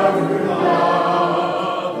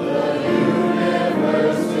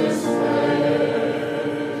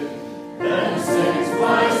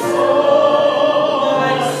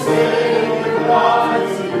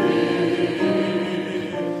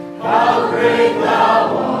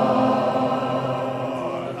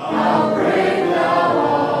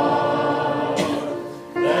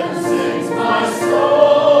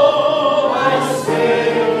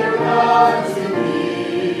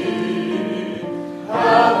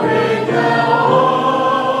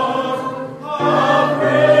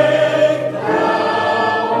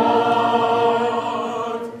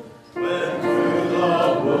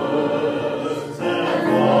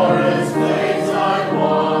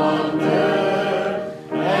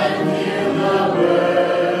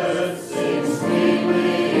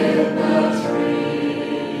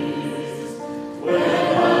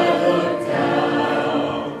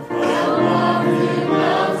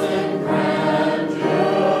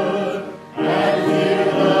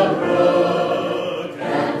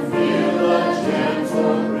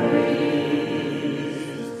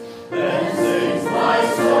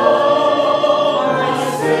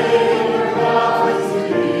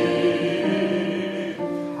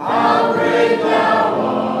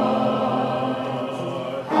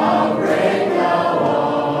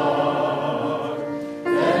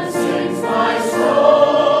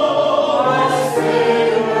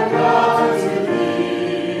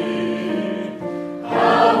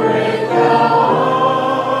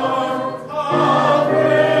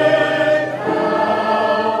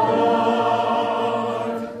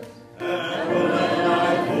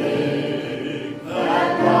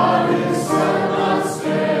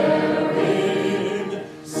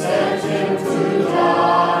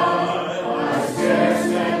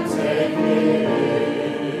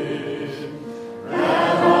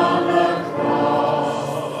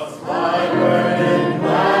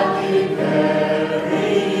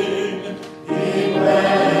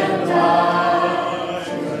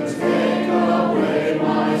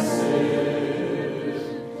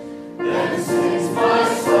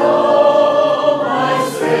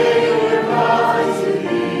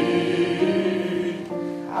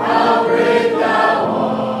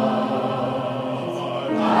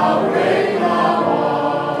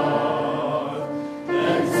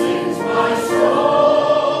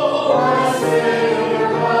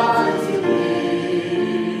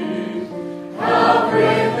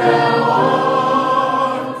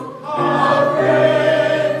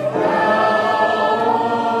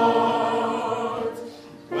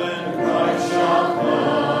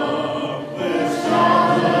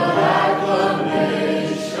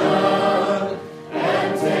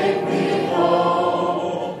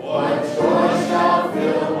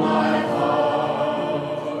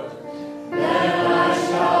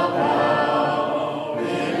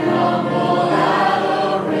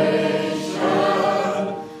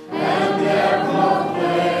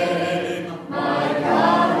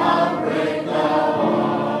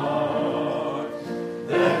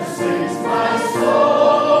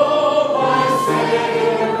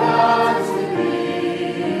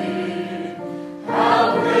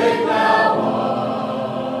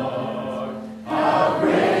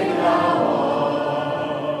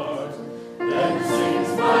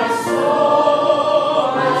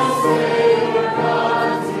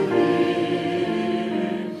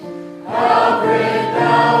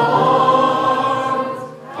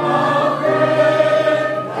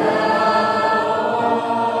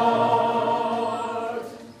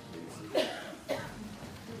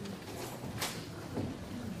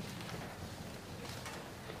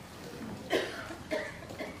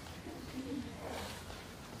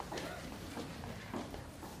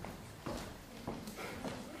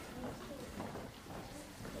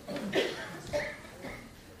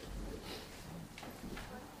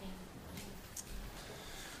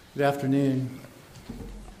 Good afternoon.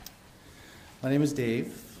 My name is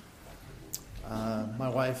Dave. My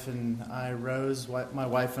wife and I, Rose, my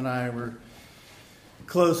wife and I were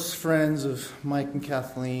close friends of Mike and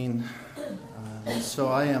Kathleen. So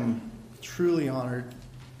I am truly honored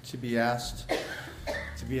to be asked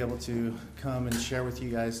to be able to come and share with you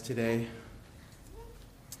guys today.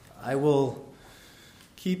 I will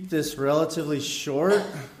keep this relatively short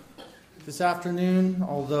this afternoon,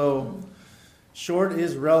 although short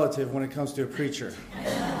is relative when it comes to a preacher.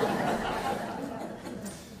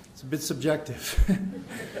 It's a bit subjective.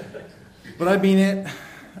 But I mean it.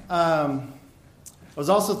 I was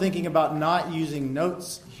also thinking about not using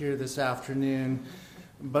notes here this afternoon,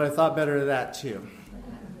 but I thought better of that too.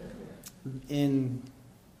 In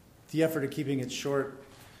the effort of keeping it short,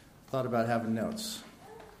 I thought about having notes.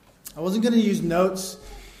 I wasn't going to use notes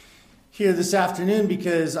here this afternoon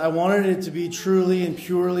because I wanted it to be truly and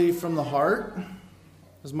purely from the heart,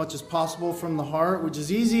 as much as possible from the heart, which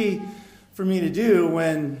is easy for me to do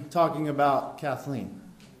when talking about Kathleen.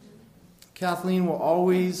 Kathleen will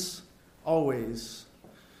always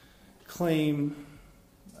claim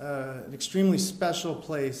an extremely special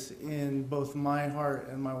place in both my heart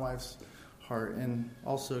and my wife's heart. And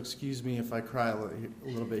also, excuse me if I cry a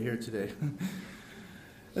little bit here today.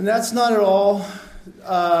 And that's not at all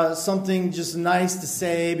something just nice to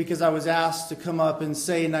say because I was asked to come up and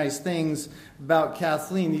say nice things about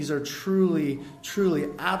Kathleen. These are truly,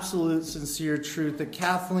 absolute, sincere truth that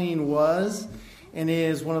Kathleen was and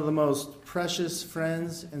is one of the most precious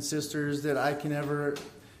friends and sisters that I can ever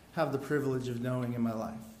have the privilege of knowing in my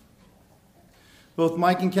life. Both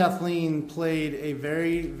Mike and Kathleen played a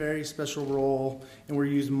very, very special role and were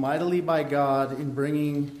used mightily by God in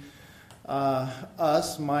bringing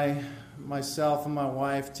myself and my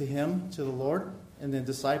wife to Him, to the Lord, and then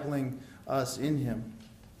discipling us in Him.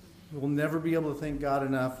 We'll never be able to thank God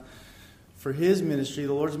enough for His ministry,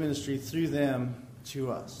 the Lord's ministry, through them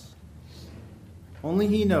to us. Only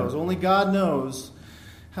He knows, only God knows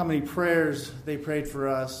how many prayers they prayed for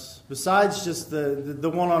us, besides just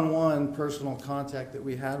the one-on-one personal contact that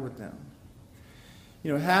we had with them.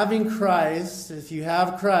 You know, having Christ, if you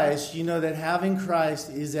have Christ, you know that having Christ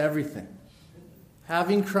is everything.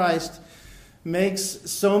 Having Christ makes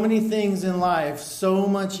so many things in life so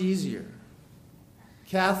much easier.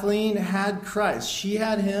 Kathleen had Christ. She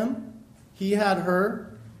had Him. He had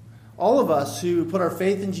her. All of us who put our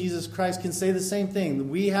faith in Jesus Christ can say the same thing.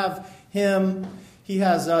 We have Him. He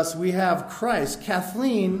has us. We have Christ.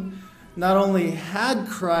 Kathleen not only had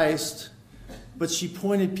Christ, but she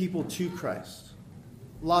pointed people to Christ.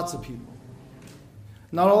 Lots of people.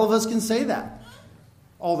 Not all of us can say that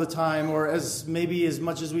all the time, or as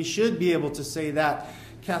much as we should be able to say that.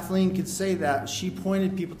 Kathleen could say that. She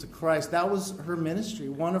pointed people to Christ. That was her ministry,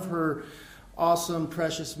 one of her awesome,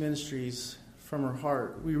 precious ministries from her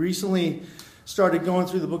heart. We recently started going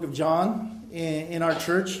through the book of John in our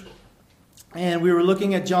church, and we were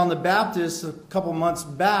looking at John the Baptist a couple months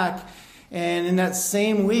back. And in that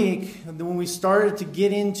same week, when we started to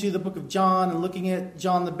get into the book of John and looking at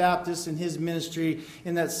John the Baptist and his ministry,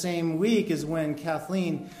 in that same week is when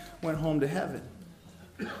Kathleen went home to heaven.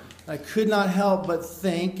 I could not help but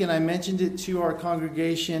think, and I mentioned it to our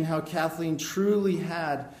congregation, how Kathleen truly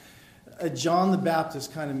had a John the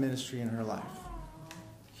Baptist kind of ministry in her life.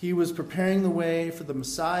 He was preparing the way for the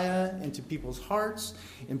Messiah into people's hearts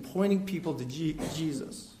and pointing people to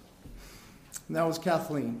Jesus. And that was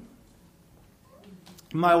Kathleen.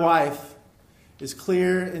 My wife is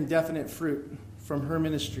clear and definite fruit from her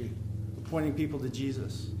ministry, pointing people to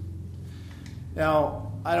Jesus.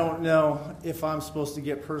 Now, I don't know if I'm supposed to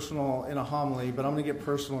get personal in a homily, but I'm going to get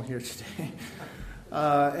personal here today.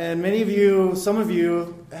 And some of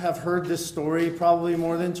you have heard this story probably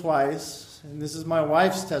more than twice. And this is my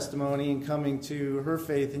wife's testimony in coming to her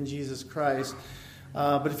faith in Jesus Christ.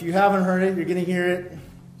 But if you haven't heard it, you're going to hear it.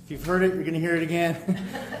 If you've heard it, you're going to hear it again.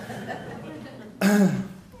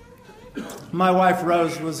 My wife,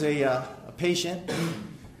 Rose, was a patient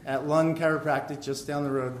at Lund Chiropractic just down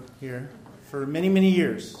the road here for many, many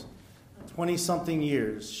years, 20-something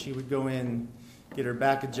years. She would go in, get her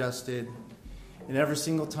back adjusted, and every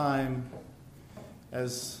single time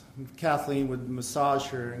as Kathleen would massage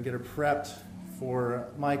her and get her prepped for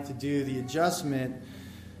Mike to do the adjustment,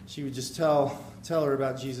 she would just tell her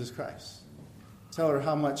about Jesus Christ. Tell her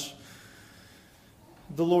how much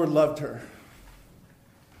the Lord loved her.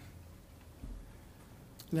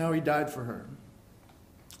 Now He died for her.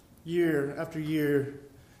 Year after year,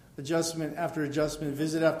 adjustment after adjustment,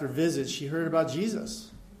 visit after visit, she heard about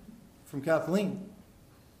Jesus from Kathleen.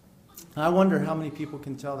 I wonder how many people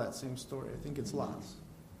can tell that same story. I think it's lots.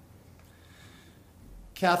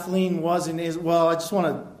 Kathleen was and is, well, I just want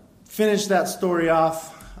to finish that story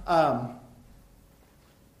off.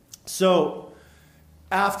 So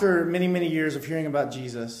after many, many years of hearing about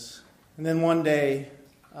Jesus, and then one day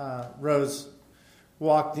Rose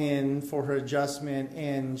walked in for her adjustment,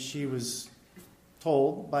 and she was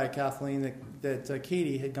told by Kathleen that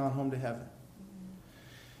Katie had gone home to heaven.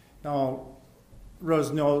 Now,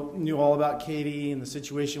 Rose knew all about Katie and the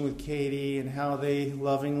situation with Katie and how they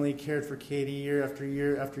lovingly cared for Katie year after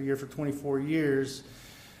year after year for 24 years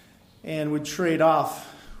and would trade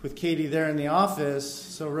off with Katie there in the office.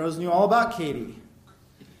 So Rose knew all about Katie.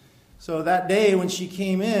 So that day when she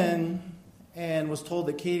came in and was told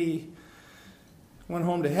that Katie went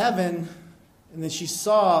home to heaven, and then she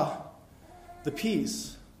saw the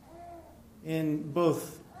peace in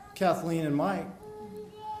both Kathleen and Mike,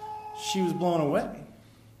 she was blown away.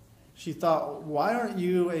 She thought, why aren't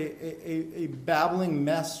you a babbling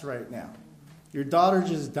mess right now? Your daughter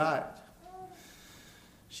just died.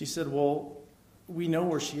 She said, well, we know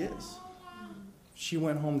where she is. She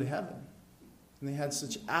went home to heaven. And they had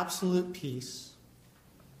such absolute peace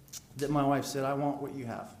that my wife said, I want what you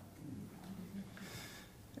have.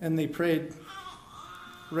 And they prayed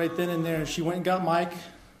right then and there. She went and got Mike,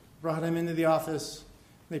 brought him into the office.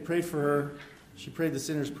 They prayed for her. She prayed the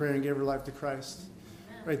sinner's prayer and gave her life to Christ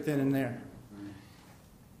right then and there.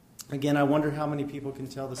 Again, I wonder how many people can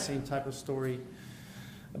tell the same type of story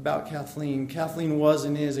about Kathleen. Kathleen was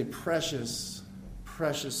and is a precious,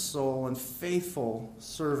 precious soul and faithful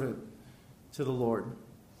servant to the Lord.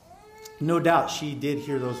 No doubt she did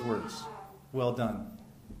hear those words. Well done,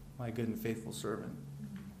 my good and faithful servant.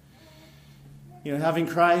 You know, having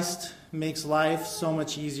Christ makes life so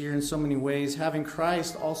much easier in so many ways. Having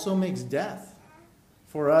Christ also makes death.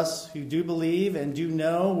 For us who do believe and do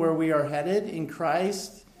know where we are headed in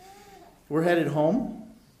Christ, we're headed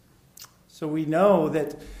home. So we know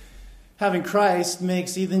that having Christ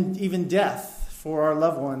makes even death for our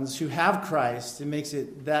loved ones who have Christ. It makes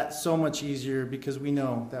it that so much easier because we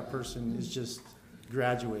know that person is just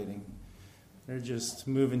graduating. They're just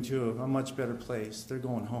moving to a much better place. They're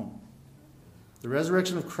going home. The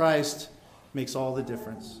resurrection of Christ makes all the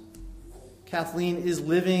difference. Kathleen is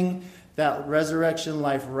living that resurrection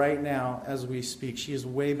life right now as we speak. She is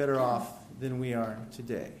way better off than we are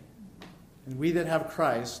today. And we that have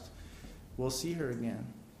Christ will see her again.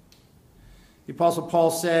 The Apostle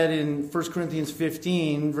Paul said in 1 Corinthians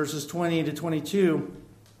 15, verses 20 to 22,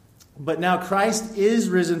 but now Christ is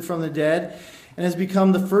risen from the dead and has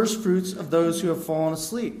become the first fruits of those who have fallen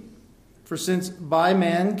asleep. For since by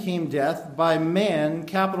man came death, by man,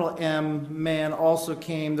 capital M, man, also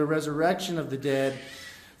came the resurrection of the dead.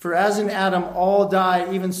 For as in Adam all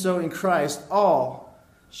die, even so in Christ all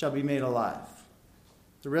shall be made alive.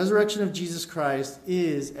 The resurrection of Jesus Christ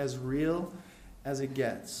is as real as it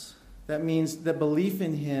gets. That means that belief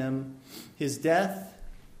in him, his death,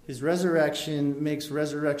 his resurrection makes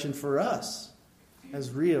resurrection for us as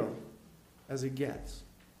real as it gets.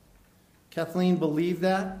 Kathleen believed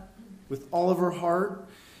that with all of her heart,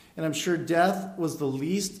 and I'm sure death was the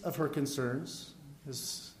least of her concerns.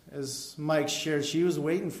 As Mike shared, she was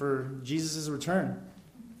waiting for Jesus' return,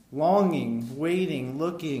 longing, waiting,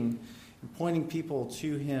 looking, and pointing people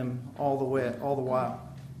to him all the while.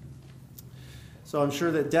 So I'm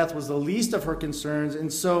sure that death was the least of her concerns.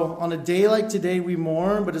 And so on a day like today, we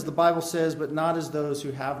mourn, but as the Bible says, but not as those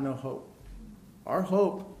who have no hope. Our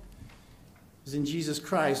hope is in Jesus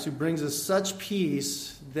Christ, who brings us such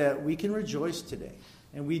peace that we can rejoice today.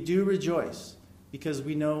 And we do rejoice because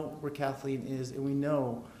we know where Kathleen is, and we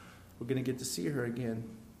know we're going to get to see her again.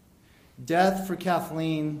 Death for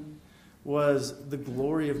Kathleen was the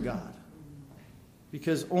glory of God.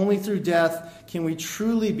 Because only through death can we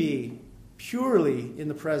truly be purely in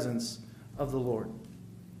the presence of the Lord.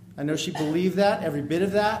 I know she believed that, every bit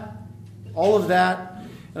of that, all of that.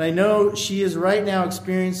 And I know she is right now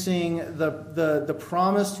experiencing the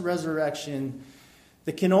promised resurrection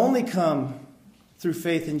that can only come through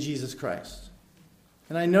faith in Jesus Christ.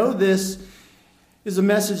 And I know this is a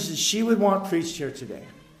message that she would want preached here today.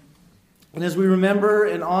 And as we remember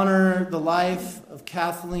and honor the life of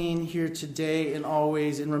Kathleen here today and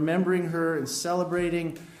always, in remembering her and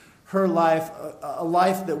celebrating her life, a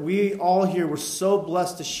life that we all here were so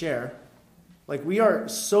blessed to share. Like, we are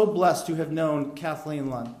so blessed to have known Kathleen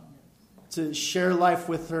Lund, to share life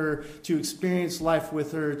with her, to experience life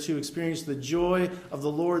with her, to experience the joy of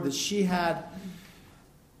the Lord that she had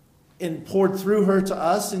and poured through her to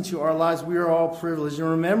us into our lives. We are all privileged. And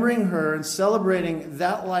remembering her and celebrating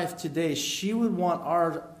that life today, she would want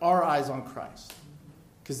our eyes on Christ,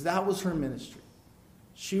 because that was her ministry.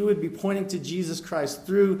 She would be pointing to Jesus Christ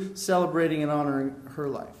through celebrating and honoring her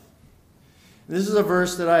life. And this is a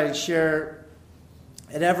verse that I share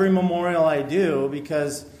at every memorial I do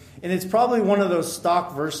and it's probably one of those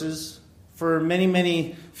stock verses for many,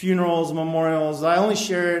 many funerals, memorials. I only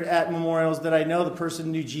share it at memorials that I know the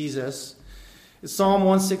person knew Jesus. It's Psalm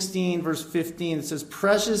 116, verse 15. It says,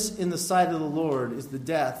 "Precious in the sight of the Lord is the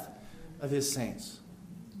death of his saints."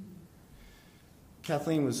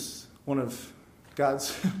 Kathleen was one of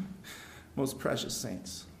God's most precious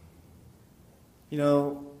saints. You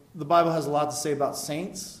know, the Bible has a lot to say about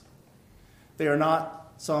saints. They are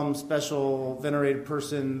not some special venerated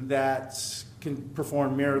person that can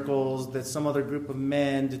perform miracles, that some other group of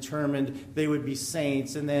men determined they would be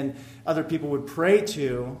saints, and then other people would pray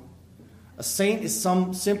to. A saint is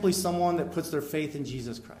simply someone that puts their faith in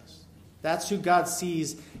Jesus Christ. That's who God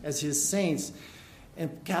sees as his saints.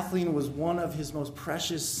 And Kathleen was one of his most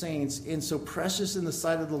precious saints. And so precious in the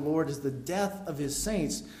sight of the Lord is the death of his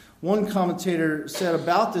saints. One commentator said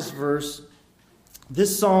about this verse,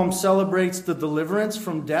 this psalm celebrates the deliverance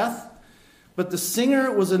from death, but the singer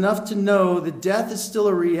was enough to know that death is still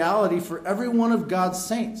a reality for every one of God's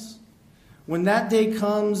saints. When that day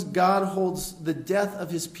comes, God holds the death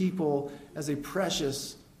of his people as a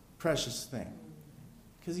precious, precious thing.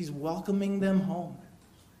 Because he's welcoming them home.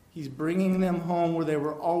 He's bringing them home where they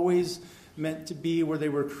were always meant to be, where they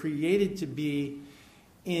were created to be,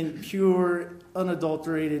 in pure,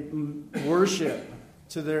 unadulterated worship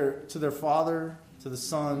to their Father, to the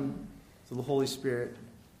Son, to the Holy Spirit.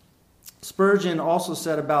 Spurgeon also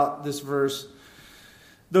said about this verse,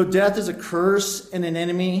 "Though death is a curse and an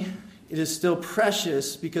enemy, it is still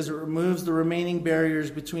precious because it removes the remaining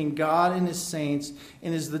barriers between God and his saints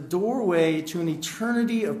and is the doorway to an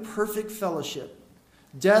eternity of perfect fellowship.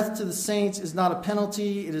 Death to the saints is not a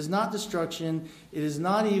penalty, it is not destruction, it is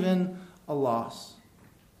not even a loss."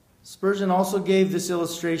 Spurgeon also gave this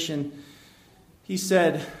illustration. He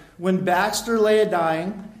said, "When Baxter lay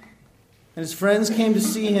a-dying and his friends came to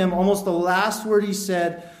see him, almost the last word he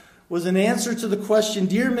said was an answer to the question,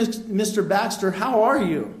 'Dear Mr. Baxter, how are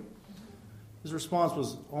you?' His response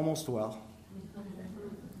was, 'Almost well.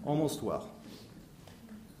 Almost well.'"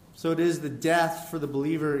 So it is the death for the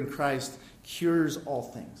believer in Christ cures all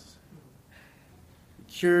things. It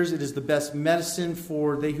cures, it is the best medicine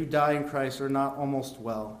for they who die in Christ are not almost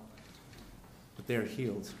well, but they are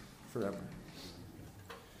healed forever.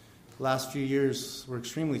 The last few years were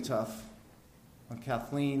extremely tough on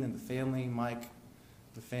Kathleen and the family, Mike,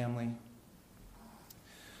 the family.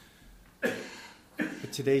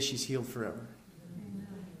 But today she's healed forever.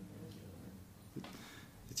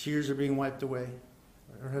 The tears are being wiped away,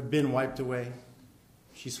 or have been wiped away.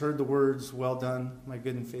 She's heard the words, "Well done, my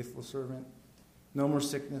good and faithful servant." No more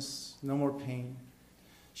sickness, no more pain.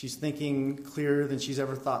 She's thinking clearer than she's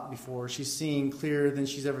ever thought before. She's seeing clearer than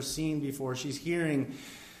she's ever seen before. She's hearing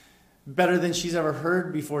better than she's ever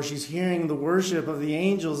heard before. She's hearing the worship of the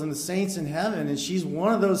angels and the saints in heaven, and she's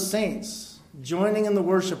one of those saints joining in the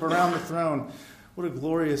worship around the throne. What a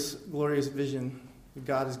glorious, glorious vision that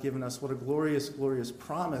God has given us. What a glorious, glorious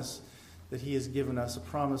promise that he has given us. A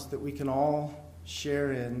promise that we can all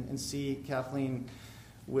share in and see Kathleen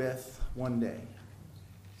with one day.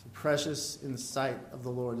 So precious in the sight of the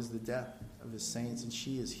Lord is the death of his saints, and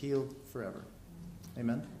she is healed forever.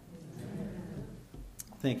 Amen.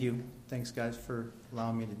 Thank you. Thanks, guys, for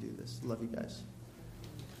allowing me to do this. Love you guys.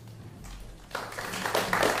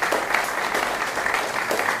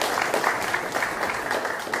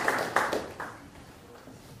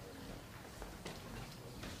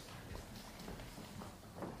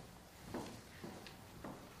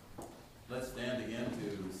 Let's stand again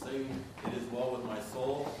to sing "It Is Well With My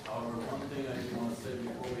Soul." However, one thing I do want to say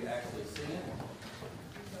before we actually sing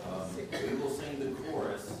it, we will sing the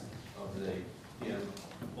chorus of the hymn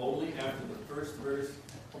only after the first verse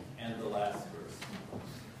and the last verse.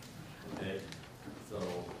 Okay? So,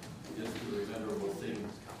 just to remember, we'll sing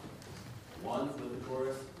 1 with the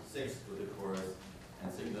chorus, 6 with the chorus,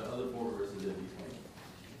 and sing the other 4 verses in between.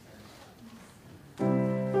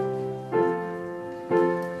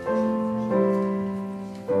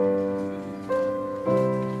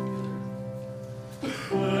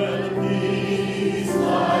 Whatever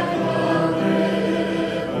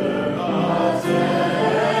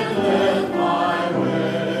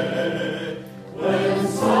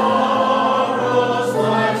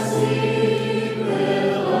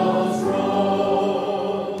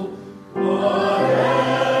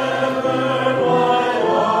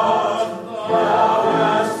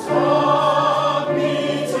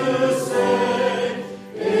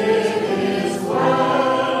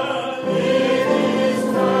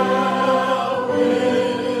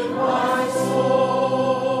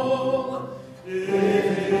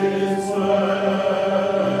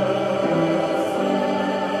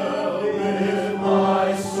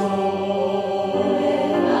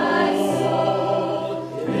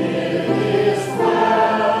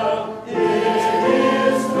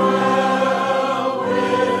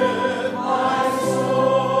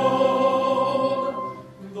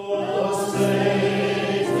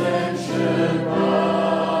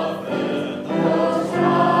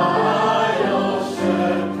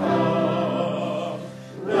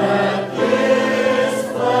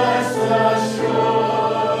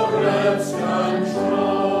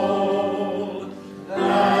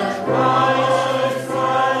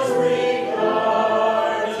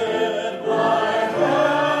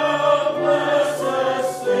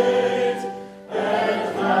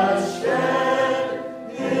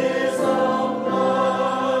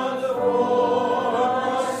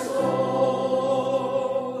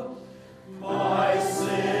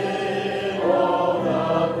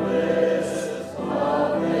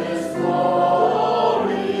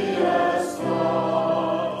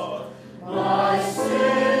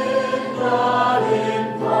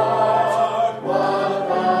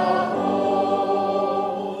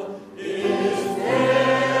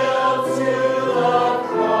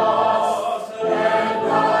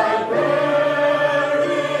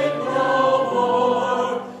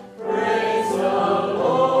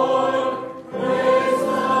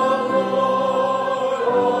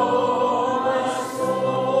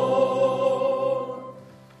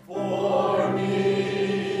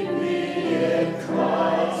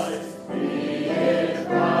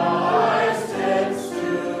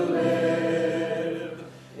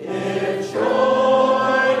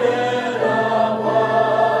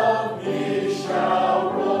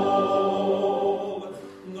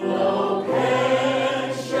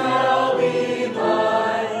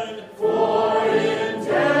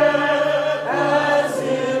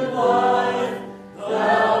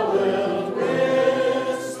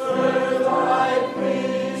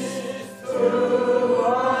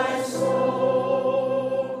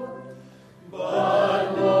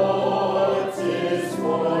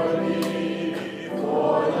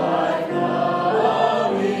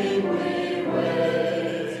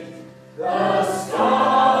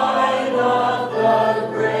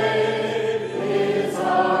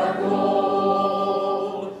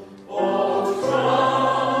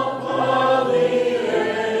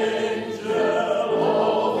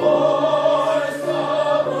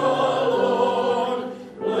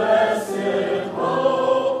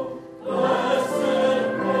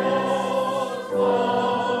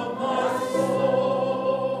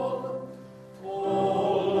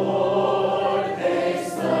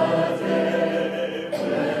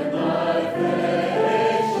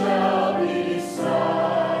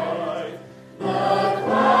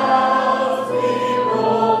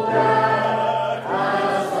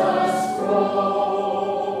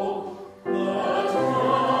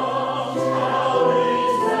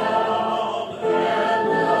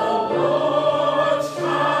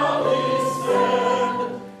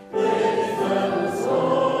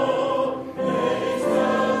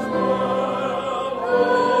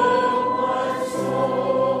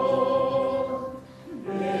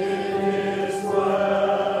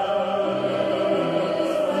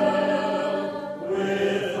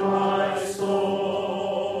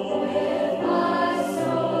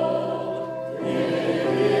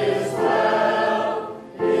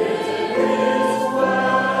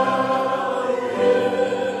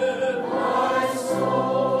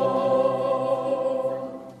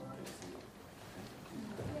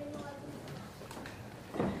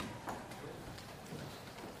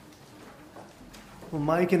Well,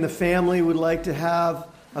 Mike and the family would like to have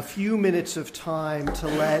a few minutes of time to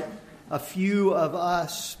let a few of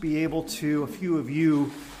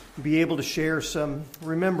you be able to share some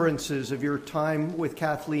remembrances of your time with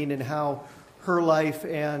Kathleen and how her life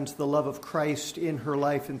and the love of Christ in her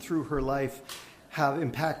life and through her life have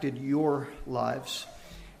impacted your lives.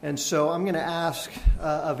 And so I'm going to ask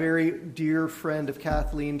a very dear friend of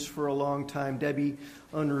Kathleen's for a long time, Debbie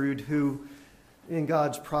Unruh, who in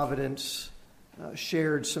God's providence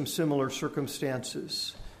shared some similar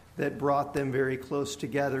circumstances that brought them very close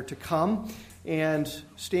together, to come. And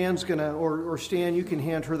Stan's going to, or Stan, you can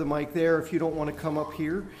hand her the mic there if you don't want to come up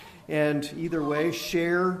here. And either way,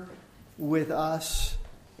 share with us.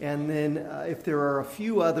 And then if there are a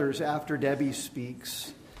few others after Debbie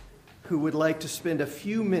speaks who would like to spend a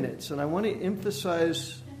few minutes, and I want to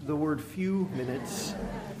emphasize the word few minutes.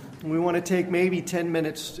 We want to take maybe 10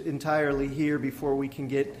 minutes entirely here before we can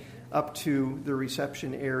get up to the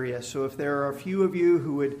reception area. So if there are a few of you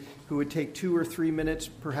who would take 2 or 3 minutes,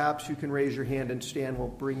 perhaps you can raise your hand and Stan will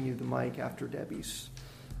bring you the mic after Debbie's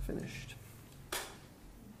finished.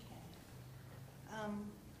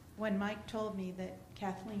 When Mike told me that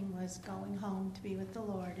Kathleen was going home to be with the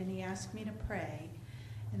Lord, and he asked me to pray,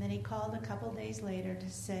 and then he called a couple days later to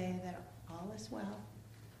say that all is well,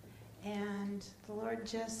 and the Lord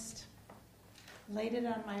just laid it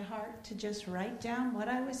on my heart to just write down what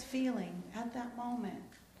I was feeling at that moment.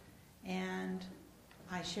 And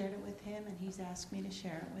I shared it with him, and he's asked me to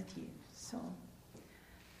share it with you. So,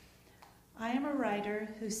 I am a writer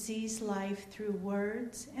who sees life through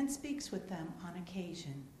words and speaks with them on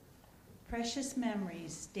occasion. Precious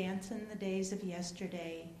memories dance in the days of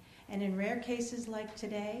yesterday, and in rare cases like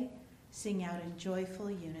today, sing out in joyful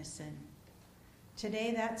unison.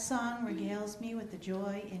 Today, that song regales me with the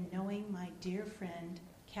joy in knowing my dear friend,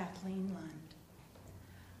 Kathleen Lund.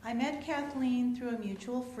 I met Kathleen through a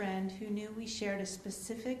mutual friend who knew we shared a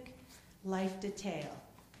specific life detail,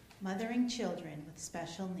 mothering children with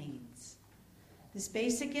special needs. This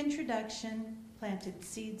basic introduction planted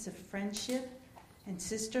seeds of friendship and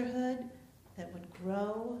sisterhood that would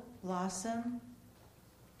grow, blossom,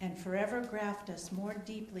 and forever graft us more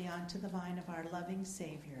deeply onto the vine of our loving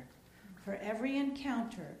Savior. For every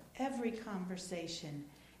encounter, every conversation,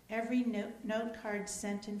 every note card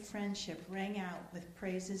sent in friendship rang out with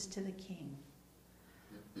praises to the King.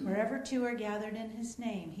 Wherever two are gathered in his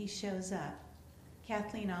name, he shows up.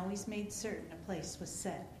 Kathleen always made certain a place was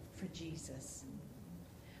set for Jesus.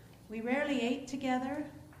 We rarely ate together.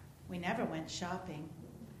 We never went shopping.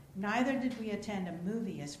 Neither did we attend a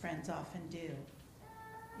movie as friends often do.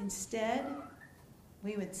 Instead,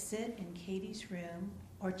 we would sit in Katie's room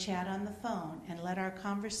or chat on the phone and let our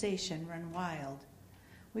conversation run wild.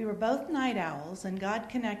 We were both night owls, and God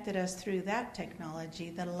connected us through that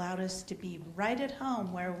technology that allowed us to be right at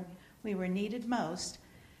home where we were needed most,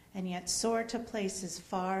 and yet soar to places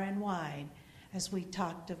far and wide as we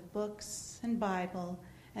talked of books and Bible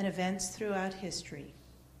and events throughout history.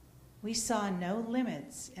 We saw no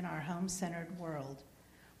limits in our home-centered world.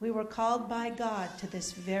 We were called by God to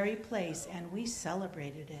this very place, and we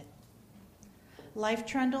celebrated it. Life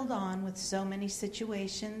trundled on with so many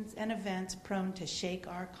situations and events prone to shake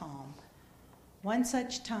our calm. One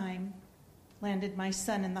such time landed my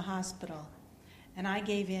son in the hospital, and I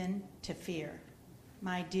gave in to fear.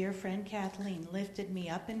 My dear friend Kathleen lifted me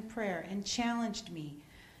up in prayer and challenged me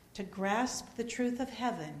to grasp the truth of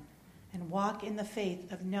heaven and walk in the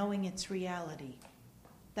faith of knowing its reality.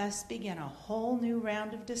 Thus began a whole new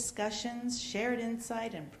round of discussions, shared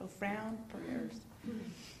insight, and profound prayers.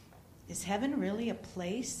 Is heaven really a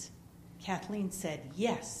place? Kathleen said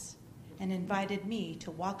yes, and invited me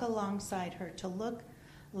to walk alongside her to look,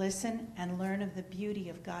 listen, and learn of the beauty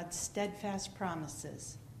of God's steadfast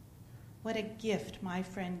promises. What a gift my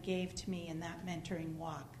friend gave to me in that mentoring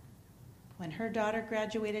walk. When her daughter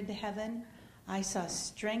graduated to heaven, I saw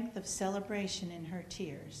strength of celebration in her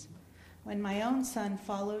tears. When my own son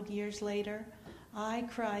followed years later, I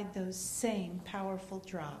cried those same powerful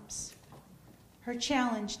drops. Her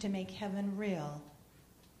challenge to make heaven real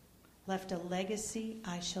left a legacy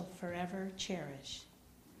I shall forever cherish.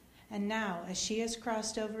 And now, as she has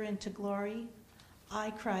crossed over into glory,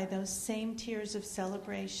 I cry those same tears of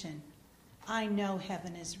celebration. I know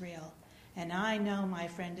heaven is real, and I know my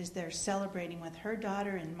friend is there celebrating with her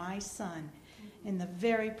daughter and my son in the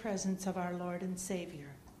very presence of our Lord and Savior.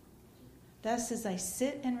 Thus, as I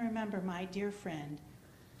sit and remember my dear friend,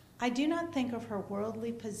 I do not think of her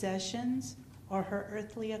worldly possessions or her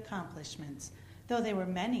earthly accomplishments, though they were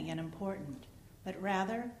many and important, but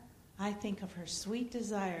rather I think of her sweet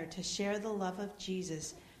desire to share the love of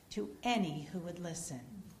Jesus to any who would listen.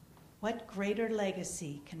 What greater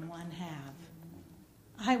legacy can one have?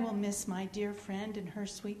 I will miss my dear friend and her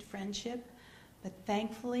sweet friendship, but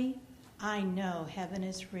thankfully, I know heaven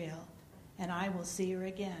is real, and I will see her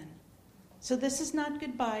again. So this is not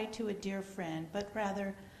goodbye to a dear friend, but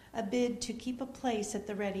rather a bid to keep a place at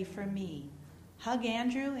the ready for me. Hug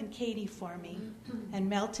Andrew and Katie for me, and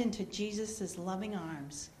melt into Jesus' loving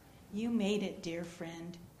arms. You made it, dear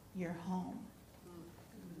friend. You're home.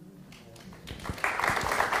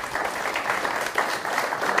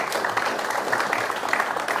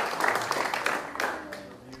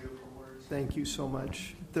 Thank you so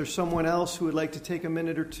much. If there's someone else who would like to take a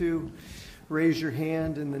minute or two, raise your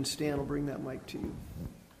hand, and then Stan will bring that mic to you.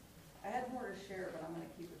 I had more to share, but I'm going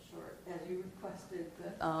to keep it short, as you requested.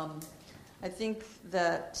 But, I think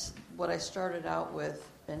that what I started out with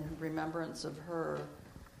in remembrance of her,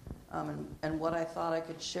 and what I thought I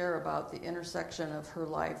could share about the intersection of her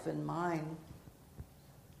life and mine,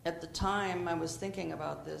 at the time I was thinking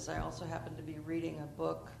about this, I also happened to be reading a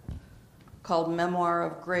book called Memoir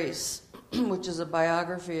of Grace, which is a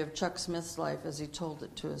biography of Chuck Smith's life as he told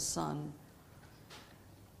it to his son.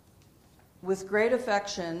 With great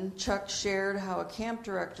affection, Chuck shared how a camp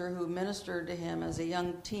director who ministered to him as a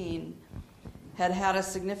young teen had had a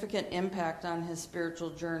significant impact on his spiritual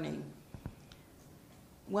journey.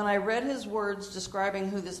 When I read his words describing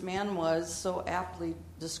who this man was, so aptly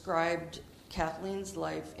described Kathleen's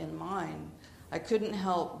life in mine, I couldn't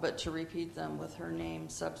help but to repeat them with her name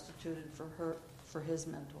substituted for his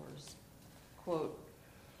mentors. Quote,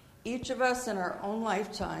 each of us in our own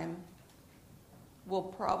lifetime will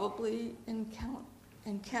probably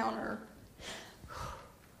encounter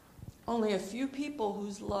only a few people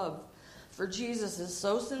whose love for Jesus is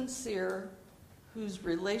so sincere, whose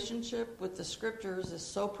relationship with the scriptures is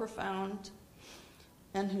so profound,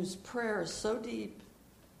 and whose prayer is so deep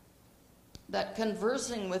that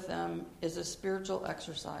conversing with them is a spiritual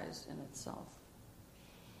exercise in itself.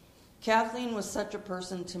 Kathleen was such a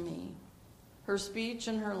person to me. Her speech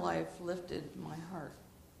and her life lifted my heart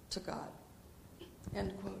to God.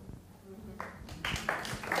 End quote.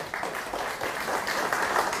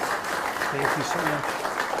 Thank you so much.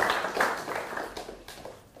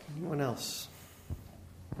 Anyone else?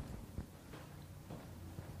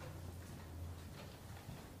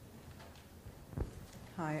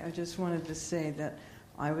 Hi, I just wanted to say that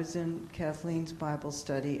I was in Kathleen's Bible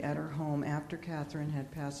study at her home after Catherine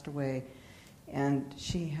had passed away, and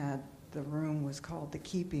the room was called the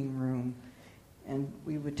Keeping Room, and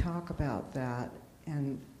we would talk about that,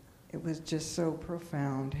 and it was just so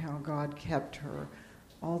profound how God kept her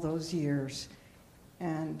all those years,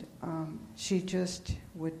 and she just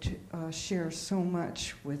would share so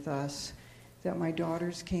much with us that my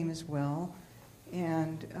daughters came as well,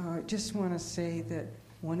 and I just want to say that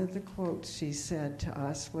one of the quotes she said to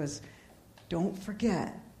us was, "Don't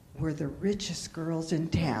forget, we're the richest girls in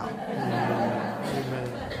town."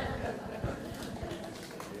 Amen.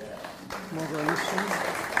 Over on this side.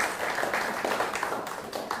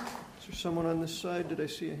 Is there someone on this side? Did I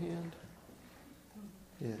see a hand?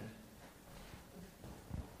 Yeah.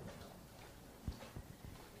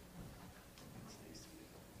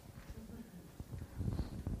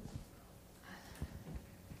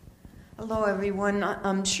 Hello, everyone.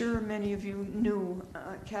 I'm sure many of you knew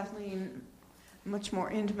Kathleen much more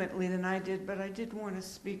intimately than I did, but I did want to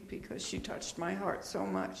speak because she touched my heart so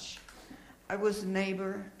much. I was a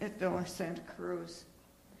neighbor at Villa Santa Cruz.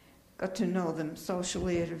 Got to know them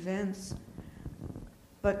socially at events.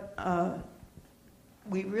 But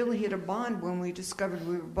we really hit a bond when we discovered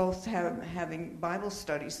we were both having Bible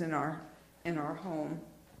studies in our home.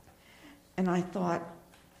 And I thought,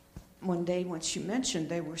 one day when she mentioned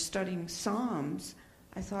they were studying Psalms,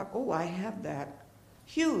 I thought, oh, I have that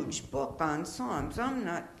huge book on Psalms. I'm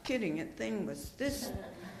not kidding. The thing was this,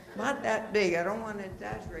 not that big. I don't want to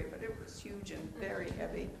exaggerate, but it was huge and very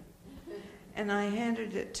heavy. And I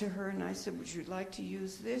handed it to her, and I said, would you like to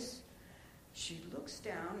use this? She looks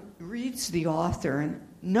down, reads the author, and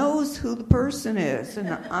knows who the person is. And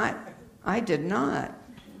I did not.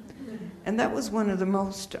 And that was one of the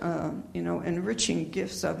most, enriching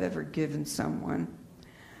gifts I've ever given someone.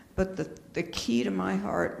 But the key to my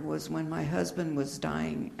heart was when my husband was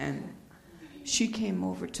dying, and she came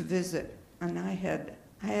over to visit, and I had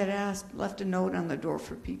left a note on the door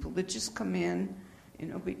for people to just come in,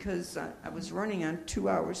 because I was running on 2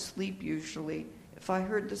 hours sleep usually. If I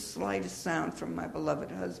heard the slightest sound from my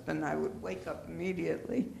beloved husband, I would wake up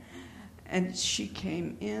immediately. And she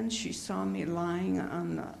came in. She saw me lying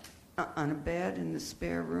on a bed in the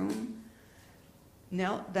spare room,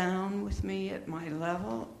 knelt down with me at my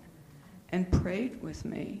level, and prayed with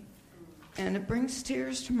me. and it brings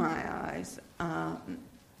tears to my eyes.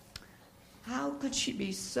 How could she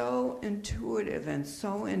be so intuitive and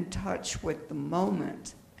so in touch with the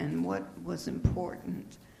moment and what was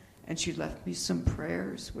important? And she left me some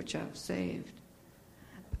prayers, which I've saved.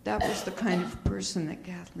 But that was the kind of person that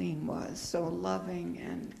Kathleen was, so loving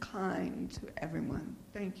and kind to everyone.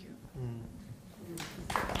 Thank you.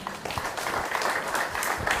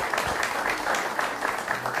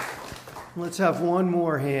 Let's have one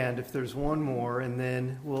more hand, if there's one more, and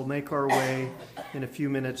then we'll make our way in a few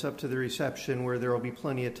minutes up to the reception where there will be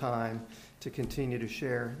plenty of time to continue to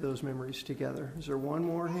share those memories together. Is there one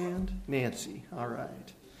more hand? Nancy. All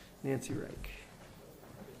right. Nancy Rake.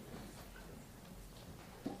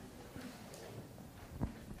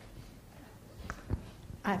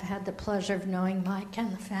 I've had the pleasure of knowing Mike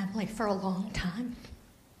and the family for a long time,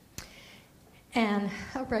 and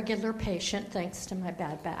a regular patient thanks to my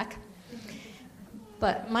bad back.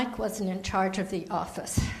 But Mike wasn't in charge of the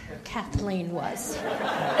office. Kathleen was.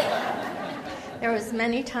 There was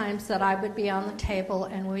many times that I would be on the table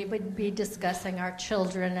and we would be discussing our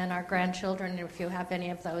children and our grandchildren. If you have any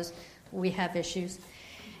of those, we have issues.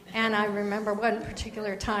 And I remember one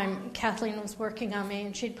particular time Kathleen was working on me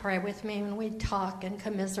and she'd pray with me and we'd talk and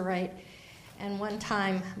commiserate. And one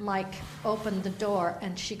time Mike opened the door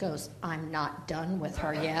and she goes, "I'm not done with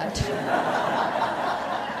her yet."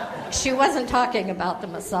 She wasn't talking about the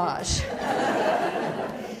massage.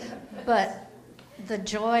 But the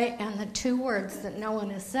joy and the two words that no one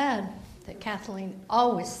has said, that Kathleen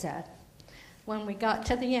always said, when we got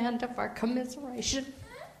to the end of our commiseration,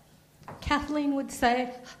 Kathleen would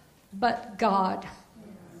say, "But God."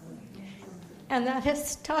 And that has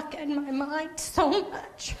stuck in my mind so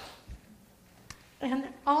much. And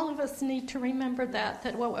all of us need to remember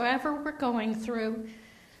that whatever we're going through,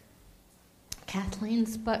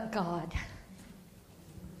 Kathleen's but God.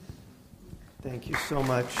 Thank you so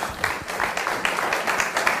much.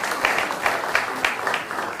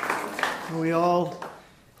 We all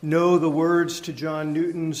know the words to John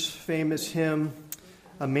Newton's famous hymn,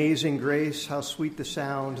 "Amazing Grace, how sweet the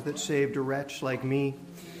sound that saved a wretch like me,"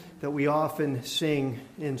 that we often sing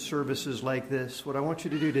in services like this. What I want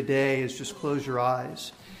you to do today is just close your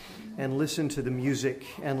eyes and listen to the music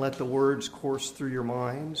and let the words course through your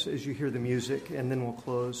minds as you hear the music, and then we'll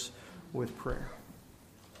close with prayer.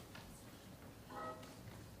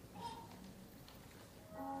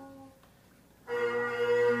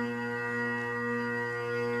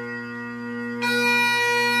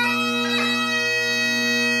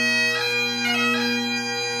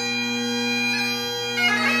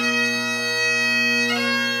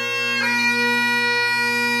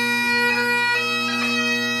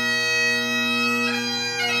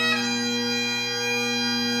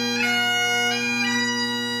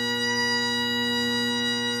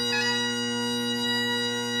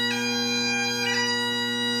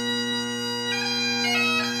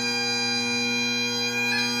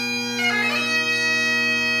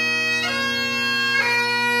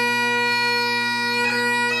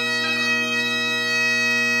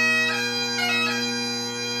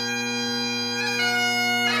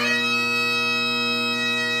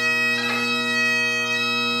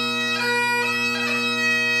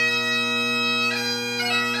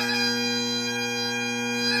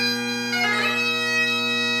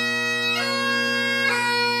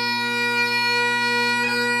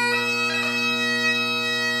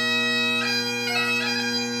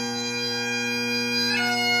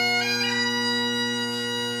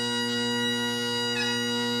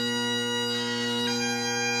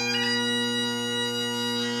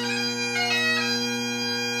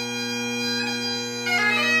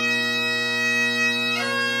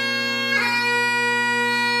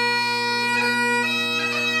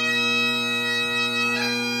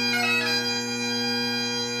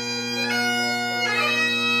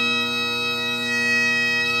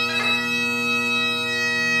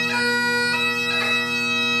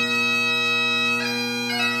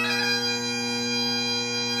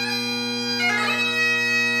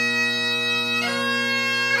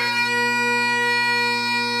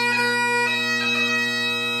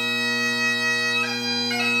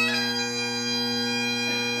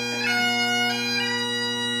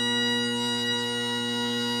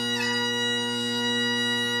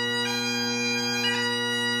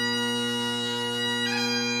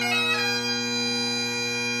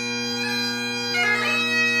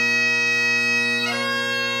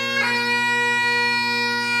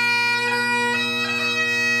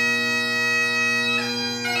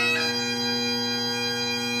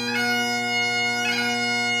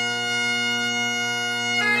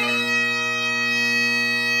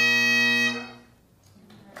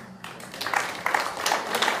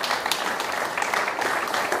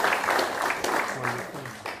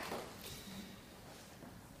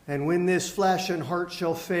 And when this flesh and heart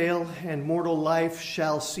shall fail, and mortal life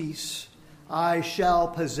shall cease, I shall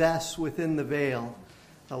possess within the veil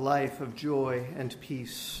a life of joy and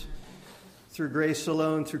peace. Through grace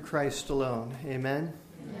alone, through Christ alone. Amen.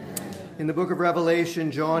 Amen. In the book of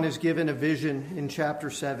Revelation, John is given a vision in chapter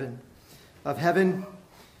 7 of heaven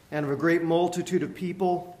and of a great multitude of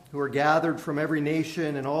people who are gathered from every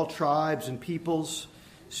nation and all tribes and peoples,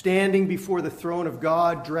 standing before the throne of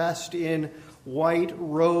God, dressed in white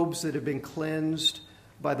robes that have been cleansed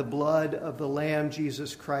by the blood of the Lamb,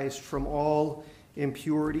 Jesus Christ, from all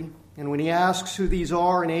impurity. And when he asks who these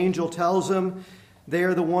are, an angel tells him they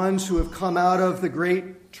are the ones who have come out of the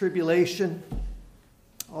great tribulation,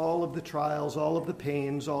 all of the trials, all of the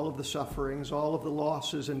pains, all of the sufferings, all of the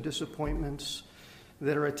losses and disappointments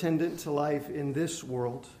that are attendant to life in this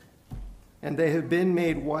world. And they have been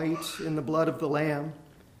made white in the blood of the Lamb.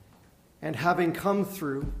 And having come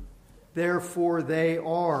through, therefore they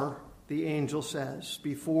are, the angel says,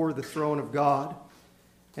 before the throne of God.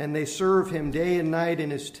 And they serve him day and night in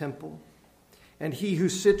his temple. And he who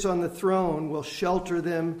sits on the throne will shelter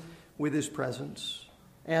them with his presence.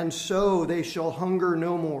 And so they shall hunger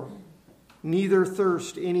no more, neither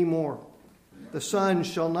thirst any more. The sun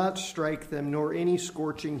shall not strike them, nor any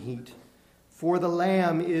scorching heat. For the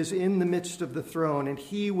Lamb is in the midst of the throne, and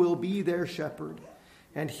he will be their shepherd,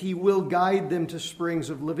 and he will guide them to springs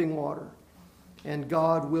of living water. And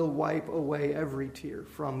God will wipe away every tear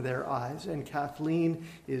from their eyes. And Kathleen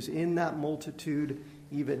is in that multitude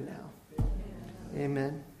even now.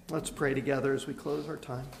 Amen. Let's pray together as we close our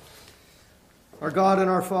time. Our God and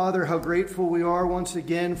our Father, how grateful we are once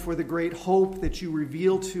again for the great hope that you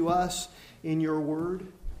reveal to us in your word.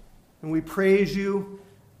 And we praise you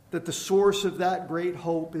that the source of that great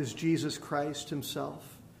hope is Jesus Christ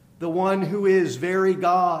himself, the one who is very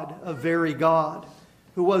God of very God,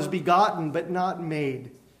 who was begotten but not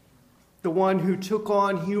made, the one who took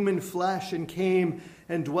on human flesh and came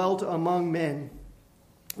and dwelt among men,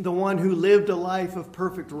 the one who lived a life of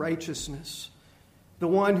perfect righteousness, the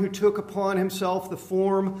one who took upon himself the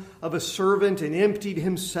form of a servant and emptied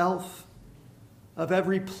himself of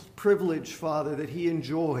every privilege, Father, that he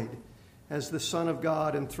enjoyed as the Son of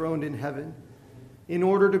God enthroned in heaven, in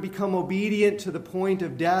order to become obedient to the point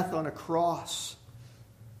of death on a cross,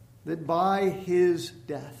 that by his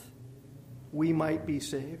death we might be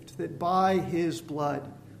saved, that by his blood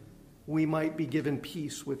we might be given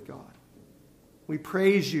peace with God. We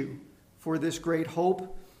praise you for this great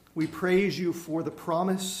hope. We praise you for the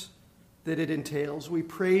promise that it entails. We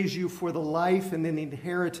praise you for the life and the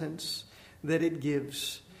inheritance that it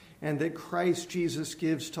gives, and that Christ Jesus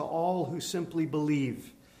gives to all who simply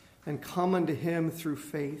believe and come unto him through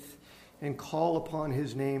faith and call upon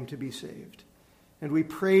his name to be saved. And we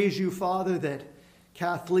praise you, Father, that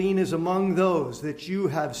Kathleen is among those that you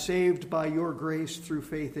have saved by your grace through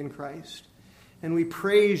faith in Christ. And we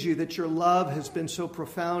praise you that your love has been so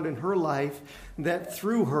profound in her life that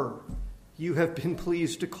through her you have been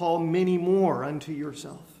pleased to call many more unto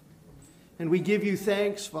yourself. And we give you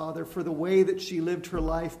thanks, Father, for the way that she lived her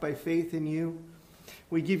life by faith in you.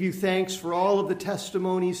 We give you thanks for all of the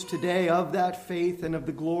testimonies today of that faith and of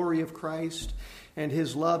the glory of Christ and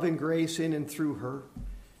his love and grace in and through her.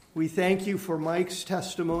 We thank you for Mike's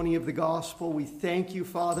testimony of the gospel. We thank you,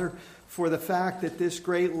 Father, for the fact that this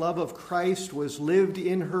great love of Christ was lived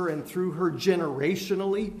in her and through her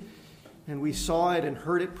generationally. And we saw it and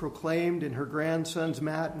heard it proclaimed in her grandsons,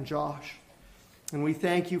 Matt and Josh. And we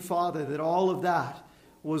thank you, Father, that all of that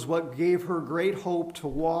was what gave her great hope to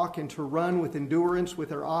walk and to run with endurance with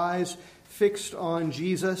her eyes fixed on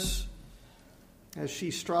Jesus as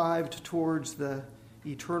she strived towards the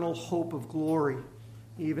eternal hope of glory,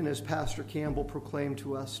 even as Pastor Campbell proclaimed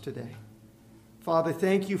to us today. Father,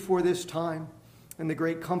 thank you for this time and the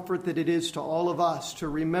great comfort that it is to all of us to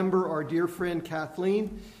remember our dear friend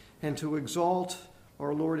Kathleen and to exalt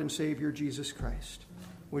our Lord and Savior Jesus Christ.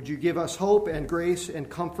 Would you give us hope and grace and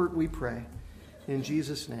comfort, we pray. In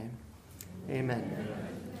Jesus' name, amen.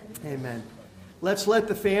 Amen. Let's let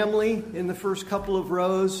the family in the first couple of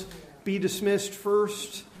rows be dismissed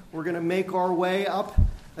first. We're going to make our way up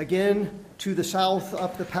again to the south,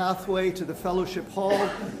 up the pathway to the fellowship hall,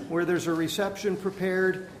 where there's a reception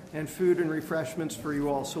prepared and food and refreshments for you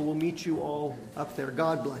all. So we'll meet you all up there.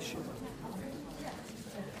 God bless you.